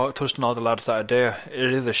 we've touched on all the lads that are there.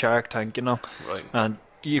 It is a shark tank, you know. Right. And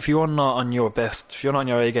if you're not on your best, if you're not on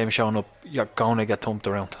your A game showing up, you're going to get thumped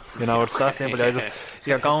around. You know, it's that simple.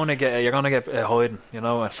 You're going to get hiding. You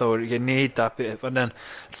know, and so you need that bit. And then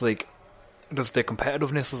it's like there's the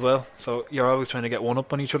competitiveness as well. So you're always trying to get one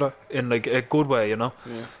up on each other in like a good way. You know.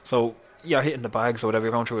 Yeah. So you're hitting the bags or whatever.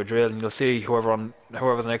 You're going through a drill, and you'll see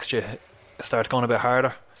whoever's next to you starts going a bit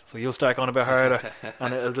harder. So you'll start going a bit harder,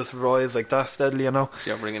 and it'll just rise like that steadily, you know. So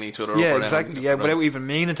you're bringing each other up. Yeah, or exactly. anything. Yeah, Right. without even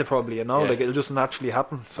meaning to, probably, you know. Yeah. Like, it'll just naturally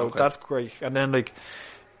happen. So Okay. that's great. And then like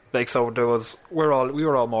so there was we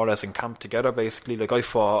were all more or less in camp together basically. Like, I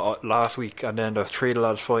fought last week, and then there's 3 of the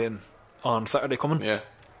lads fighting on Saturday coming. Yeah.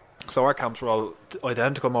 So our camps were all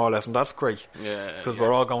identical more or less, and that's great. Yeah. Because yeah.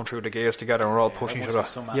 we're all going through the gears together, and we're all pushing that each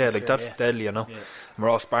must other. be some Yeah, like, atmosphere, that's yeah. deadly, you know. Yeah. And we're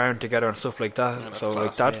all sparring together and stuff like that. that's So like,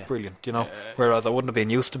 class. that's Yeah. brilliant, you know. Yeah. Whereas I wouldn't have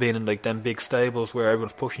been used to being in like them big stables where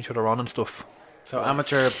everyone's pushing each other on and stuff. So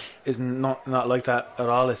amateur is not like that at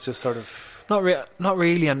all. It's just sort of Not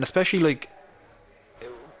really, and especially like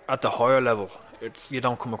at the higher level, you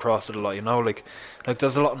don't come across it a lot, you know. Like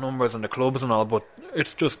there's a lot of numbers in the clubs and all, but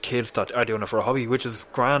it's just kids that are doing it for a hobby, which is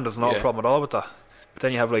grand. There's not a Yeah. problem at all with that. But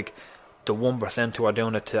then you have like the 1% who are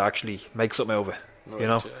doing it to actually make something out of it, Right, you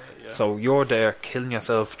know. yeah. So you're there killing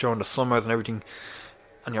yourself during the summers and everything,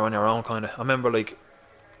 and you're on your own kind of. I remember like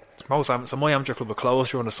my amateur club would close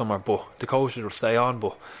during the summer, but the coaches would stay on.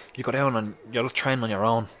 But you go down and you're just training on your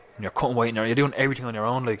own, and you're cutting weight, and you're doing everything on your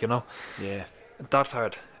own, like, you know. yeah. That's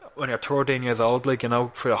hard when you're 13 years old, like, you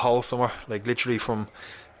know, for the whole summer, like literally from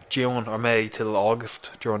June or May till August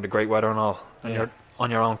during the great weather and all, and Yeah. you're on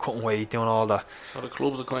your own, cutting weight, doing all that. So the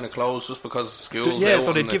clubs are kind of closed just because school's Yeah, out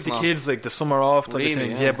so they and give it's the not- kids like the summer off type Really, of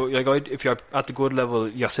thing. yeah. Yeah, but like if you're at the good level,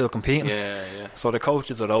 you're still competing. Yeah. So the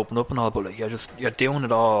coaches are open up and all, but like you're doing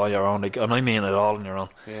it all on your own, like, and I mean it all on your own.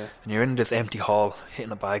 Yeah. And you're in this empty hall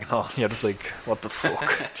hitting a bag and all. And you're just like, what the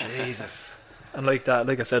fuck? Jesus. And like that,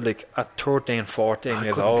 like I said, like at 13, 14 I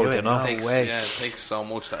years couldn't old, do it, you know. no. Takes, way. yeah, it takes so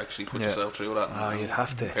much to actually put Yeah. yourself through that. Oh, you'd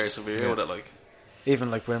have to. persevere with it. Like, Even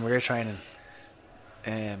like when we were training,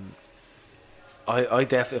 I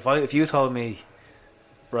definitely if you told me,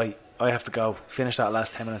 right, I have to go finish that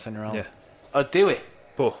last 10 minutes on your own, Yeah. I'd do it.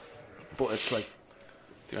 But But it's like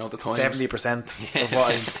you know, the times. 70% of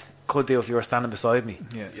what I could do if you were standing beside me.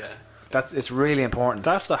 yeah. It's really important.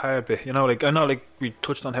 That's the hard bit, you know. Like I know, like we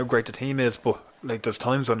touched on how great the team is, but like there's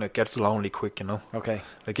times when it gets lonely quick, you know. okay.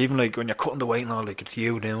 Like even like when you're cutting the weight and all, like it's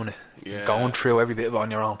you doing it, Yeah. going through every bit of it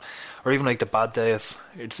on your own, or even like the bad days,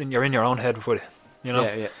 you're in your own head with it, you know.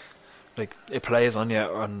 Yeah. Like it plays on you,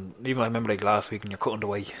 and even I remember like last week when you're cutting the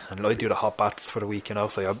weight, and I do the hot baths for the week, you know.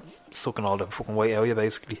 So you're sucking all the fucking weight out of you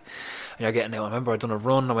basically, and you're getting out. I remember I done a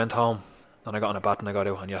run, I went home, and I got on a bath and I got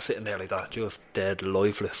out, and you're sitting there like that, just dead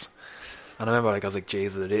lifeless. And I remember like I was like,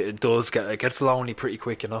 Jesus, it gets lonely pretty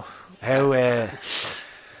quick, you know. How?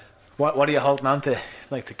 What are you holding on to,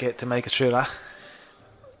 like to make it through that?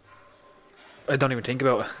 I don't even think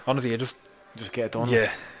about it. Honestly, I just Just get it done.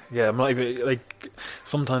 yeah. I'm not even like.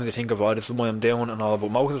 Sometimes I think of, oh, this is why I'm doing it and all, but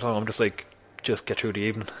most of the time I'm just like, just get through the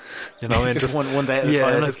evening. You know, what I mean? Just one day at a yeah,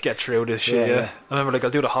 time. let's get through this shit. Yeah, Yeah, yeah. I remember like I'll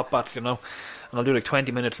do the hot baths, you know, and I'll do like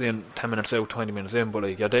 20 minutes in, 10 minutes out, 20 minutes in. But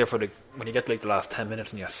like you're there for like when you get like the last 10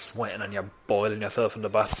 minutes and you're sweating and you're boiling yourself in the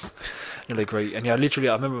baths. You're like, right, and you're literally.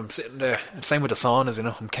 I remember I'm sitting there. And same with the saunas, you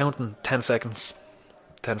know. I'm counting 10 seconds,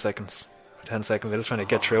 10 seconds, 10 seconds. I'm just trying to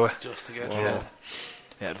get through it. Just to get Wow. through it.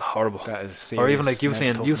 Yeah, it's horrible. That is serious. Or even like you've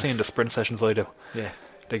mental seen toughness. the sprint sessions I do. Yeah.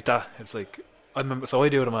 Like that, it's like I remember. So I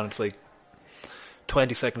do them, and it's like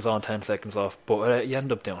 20 seconds on, 10 seconds off. But you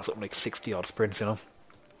end up doing something like 60 odd sprints, you know.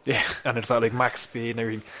 Yeah. And it's at like max speed and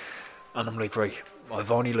everything. And I'm like, right,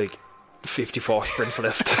 I've only like 54 sprints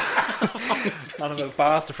left. And I'm a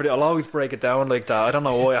bastard for it. I'll always break it down like that. I don't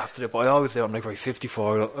know why I have to do it, but I always do. I'm like, right,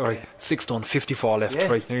 54, right, Yeah. 6 done, 54 left, Yeah.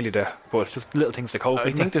 right, nearly there. But it's just little things to cope. I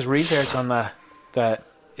isn't think it? there's research on that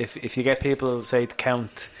if you get people, say, to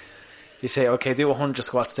count, you say, okay, do 100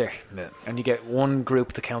 squats there, Yeah. and you get one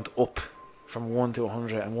group to count up from 1 to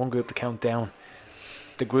 100 and one group to count down,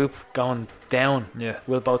 the group going down Yeah.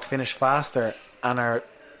 will both finish faster and are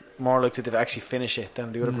more likely to actually finish it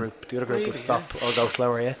than the other group. The other group will Really, stop or go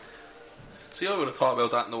slower, yeah. See, I would have thought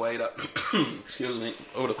about that in the way that, excuse me,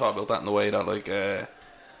 I would have thought about that in the way that, like,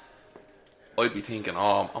 I'd be thinking,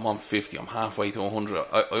 oh, I'm on 50, I'm halfway to 100.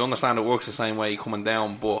 I understand it works the same way coming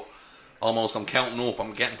down, but almost I'm counting up,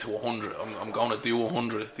 I'm getting to 100, I'm going to do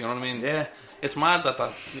 100. Do you know what I mean? Yeah. It's mad that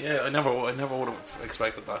yeah, I never would have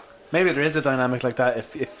expected that. Maybe there is a dynamic like that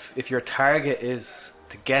if your target is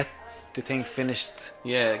to get the thing finished.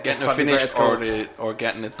 Yeah, It's getting it probably finished better or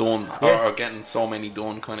getting it done, Yeah. or getting so many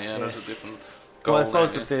done, kind of, yeah, there's a different goal. Well, I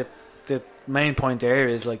suppose there, that the main point there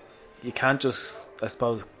is, like, you can't just, I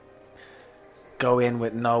suppose, go in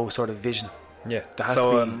with no sort of vision. Yeah. There has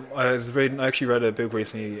So to be- I actually read a book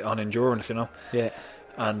recently on endurance, you know. Yeah.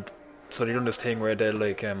 And so they done this thing where they'll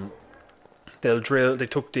like they'll drill. They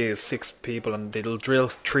took these 6 people and they'll drill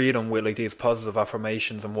 3 of them with like these positive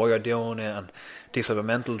affirmations and why you're doing it and these sort of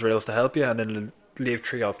mental drills to help you. And then they'll leave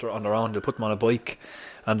 3 after on their own. They'll put them on a bike,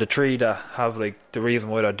 and the 3 that have like the reason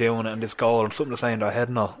why they're doing it and this goal and something to say in their head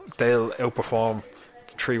and all, they'll outperform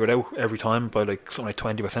the 3 without every time by like something like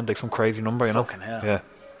 20%, like some crazy number, you know. Fucking hell. Yeah.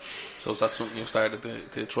 So is that something you've started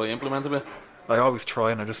to try implement a bit? I always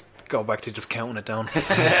try and I just go back to just counting it down.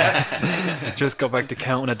 Just go back to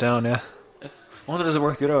counting it down, yeah. I wonder, does it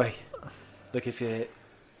work the other way? Like, if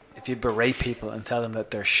you berate people and tell them that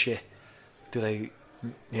they're shit, do they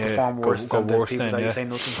perform worse go than the worse people then, that yeah. you say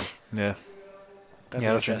nothing? Yeah. That'd Yeah,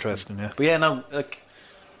 be that's interesting, yeah. But yeah, no, like,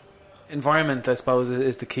 environment, I suppose,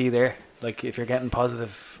 is the key there. Like, if you're getting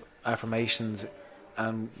positive affirmations,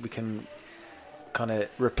 and we can kind of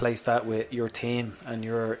replace that with your team and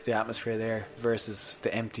the atmosphere there versus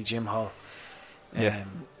the empty gym hall. Yeah.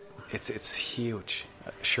 It's huge.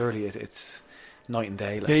 Surely it's night and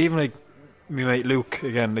day. Like. Yeah, even like my mate Luke,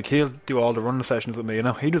 again, like he'll do all the running sessions with me, you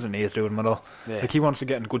know. He doesn't need to do them at all. Yeah. Like he wants to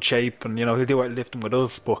get in good shape and, you know, he'll do it lifting with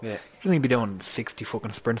us, but Yeah. he doesn't need to be doing 60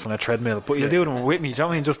 fucking sprints on a treadmill. But he'll Yeah. do them with me, do you know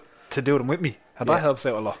what I mean? Just to do them with me. And Yeah. that helps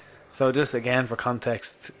out a lot. So just again for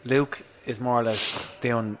context, Luke is more or less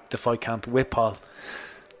doing the fight camp with Paul,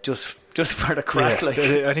 just for the crack. Yeah. Like,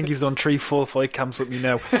 I think he's done 3 full fight camps with me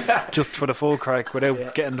now, just for the full crack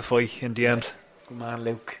without getting the fight in the end. Good man,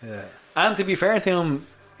 Luke. Yeah. And to be fair to him,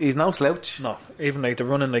 he's no slouch. No, even like the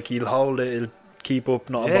running, like he'll hold it, he'll keep up,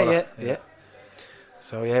 not a bother. Yeah.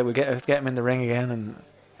 So yeah, we get him in the ring again and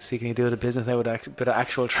see can he do the business now with a bit of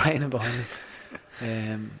actual training behind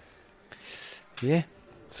him. Yeah.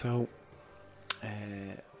 So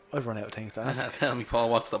I've run out of things to ask. Tell me, Paul,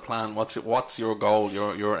 what's the plan? What's your goal?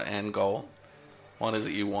 Your end goal? What is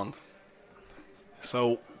it you want?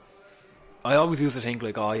 So I always used to think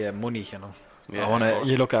like, oh yeah, money, you know. Yeah, I want of to. course.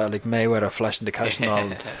 You look at it like Mayweather flashing the cash and all.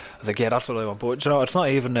 I was like, yeah, that's what I want. But you know, it's not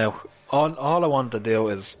even now. All I want to do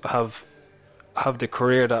is have the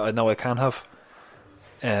career that I know I can have.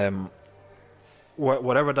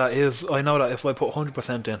 Whatever that is, I know that if I put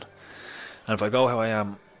 100% in, and if I go how I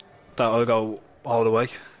am, that I'll go all the way.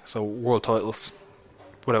 So world titles,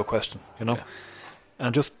 without question, you know, Yeah.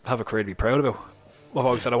 and just have a career to be proud about. I've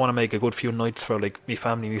always said I want to make a good few nights for like me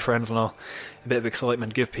family, me friends, and all. A bit of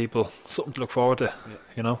excitement, give people something to look forward to.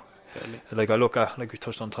 You know, Deadly. like I look at, like we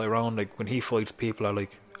touched on Tyrone. Like when he fights, people are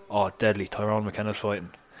like, "Oh, deadly! Tyrone McKenna's fighting,"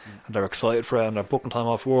 and they're excited for it, and they're booking time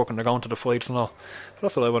off work, and they're going to the fights and all. But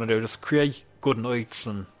that's what I want to do: just create good nights,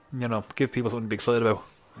 and you know, give people something to be excited about.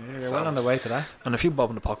 Yeah, you're well on the way to that. And a few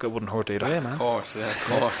bob in the pocket wouldn't hurt either. Yeah, Of man. course, yeah, of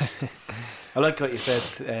course. I like what you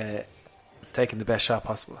said. Taking the best shot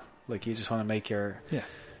possible. Like you just want to make your. Yeah.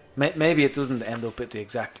 Maybe it doesn't end up at the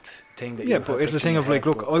exact thing that. Yeah, you but have it's a pictured in thing of your like, head,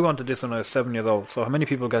 look, but- I wanted this when I was 7 years old. So how many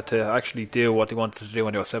people get to actually do what they wanted to do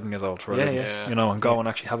when they were 7 years old for a Yeah, living? yeah. You know, and go and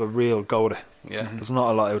actually have a real go at it. Yeah. There's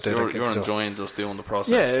not a lot out So there. you're, that you're gets to do it. enjoying just doing the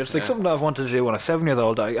process. Yeah, it's like something that I've wanted to do when I was 7 years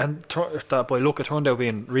old, that by luck it turned out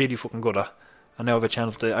being really fucking good at. And now I have a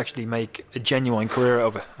chance to actually make a genuine career out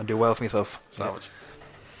of it and do well for myself. Savage.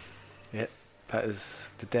 Yeah, that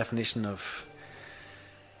is the definition of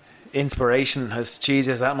inspiration, as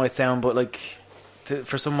cheesy as that might sound, but like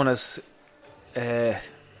for someone as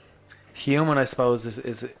human, I suppose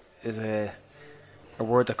is a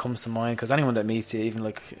word that comes to mind, because anyone that meets you, even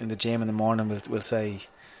like in the gym in the morning, will say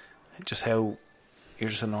just how you're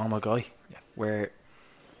just a normal guy. Yeah. Where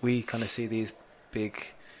we kind of see these big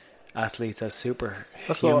athletes as super.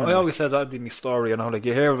 That's what I always said. That'd be my story. You know, like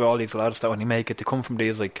you hear of all these lads that when they make it, they come from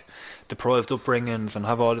these like deprived upbringings and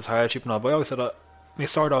have all this hardship and all. But I always said that he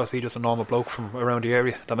started off to be just a normal bloke from around the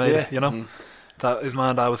area that made it. You know, that his mum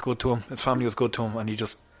and dad was good to him, his family was good to him, and he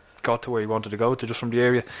just got to where he wanted to go to, just from the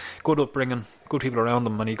area. Good upbringing, good people around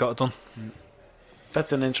him, and he got it done.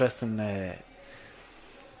 That's an interesting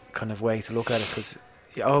kind of way to look at it, because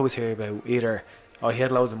you always hear about either he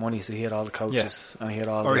had loads of money, so he had all the coaches, and he had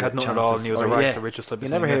all Or the he had nothing at chances, all, and he was or a rags to riches type of you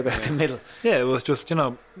thing. never hear about the middle. Yeah, it was just, you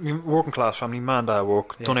know, working class family, man, dad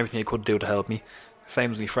work, Yeah. done everything he could do to help me.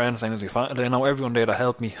 Same as my friends, same as my family. You know, everyone there that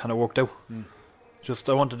helped me, and it worked out. Just,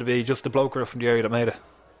 I wanted to be just the bloke from the area that made it.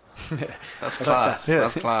 That's class. that. Yeah.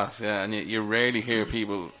 That's class. Yeah, and you rarely hear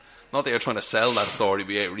people. Not that you're trying to sell that story,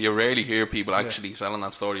 but you rarely hear people actually selling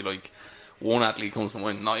that story. Like one athlete comes to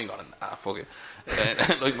mind, not even got fuck it.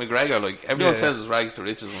 Like McGregor, like everyone says it's rags to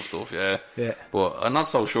riches and stuff. Yeah, Yeah. but I'm not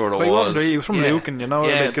so sure it But he was. wasn't really, he was from Lucan, you know,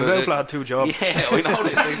 because but that fella had 2 jobs. Yeah, I know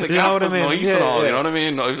this. Like, the You gap know what I was mean? nice Yeah, and all. yeah. You know what I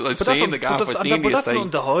mean? I've seen the gap. I've seen the that's estate. nothing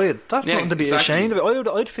to hide. That's Yeah, nothing to be exactly. ashamed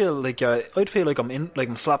of. I'd feel like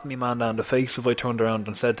I'm slapping my man down the face if I turned around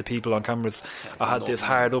and said to people on cameras, I had this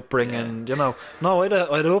hard upbringing. You know, no, I'd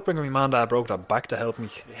an upbringing. My man dad broke that back to help me,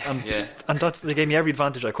 and they gave me every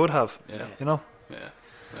advantage I could have. Yeah. You know.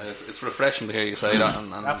 Yeah, it's refreshing to hear you say that.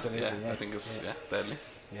 And Absolutely, I think it's deadly.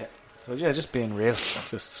 Yeah. So yeah, just being real.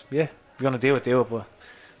 Just if you're gonna do it, but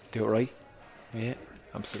do it right. Yeah.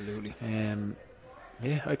 Absolutely.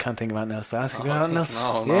 Yeah, I can't think of anything else to ask. You No, got anything else?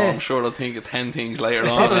 no, I'm sure I'll think of 10 things later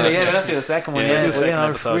on. Probably, yeah, that's the second one. Yeah, Yeah, do a second I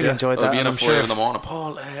episode, really yeah. enjoyed I'll that. be in I'm at 5 sure. in the morning,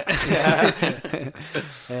 Paul.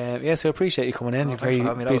 Yeah, so I appreciate you coming in. You're very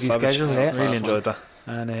busy schedule, I yeah. really enjoyed that.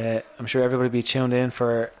 And I'm sure everybody will be tuned in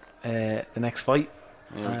for the next fight.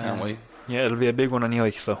 Yeah, we can't wait. Yeah, it'll be a big one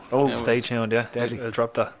anyway. So stay tuned. Yeah, Deadly. I'll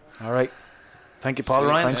drop that. All right. Thank you, Paul See you.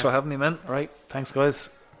 Ryan. Thanks for having me, man. All right. Thanks, guys.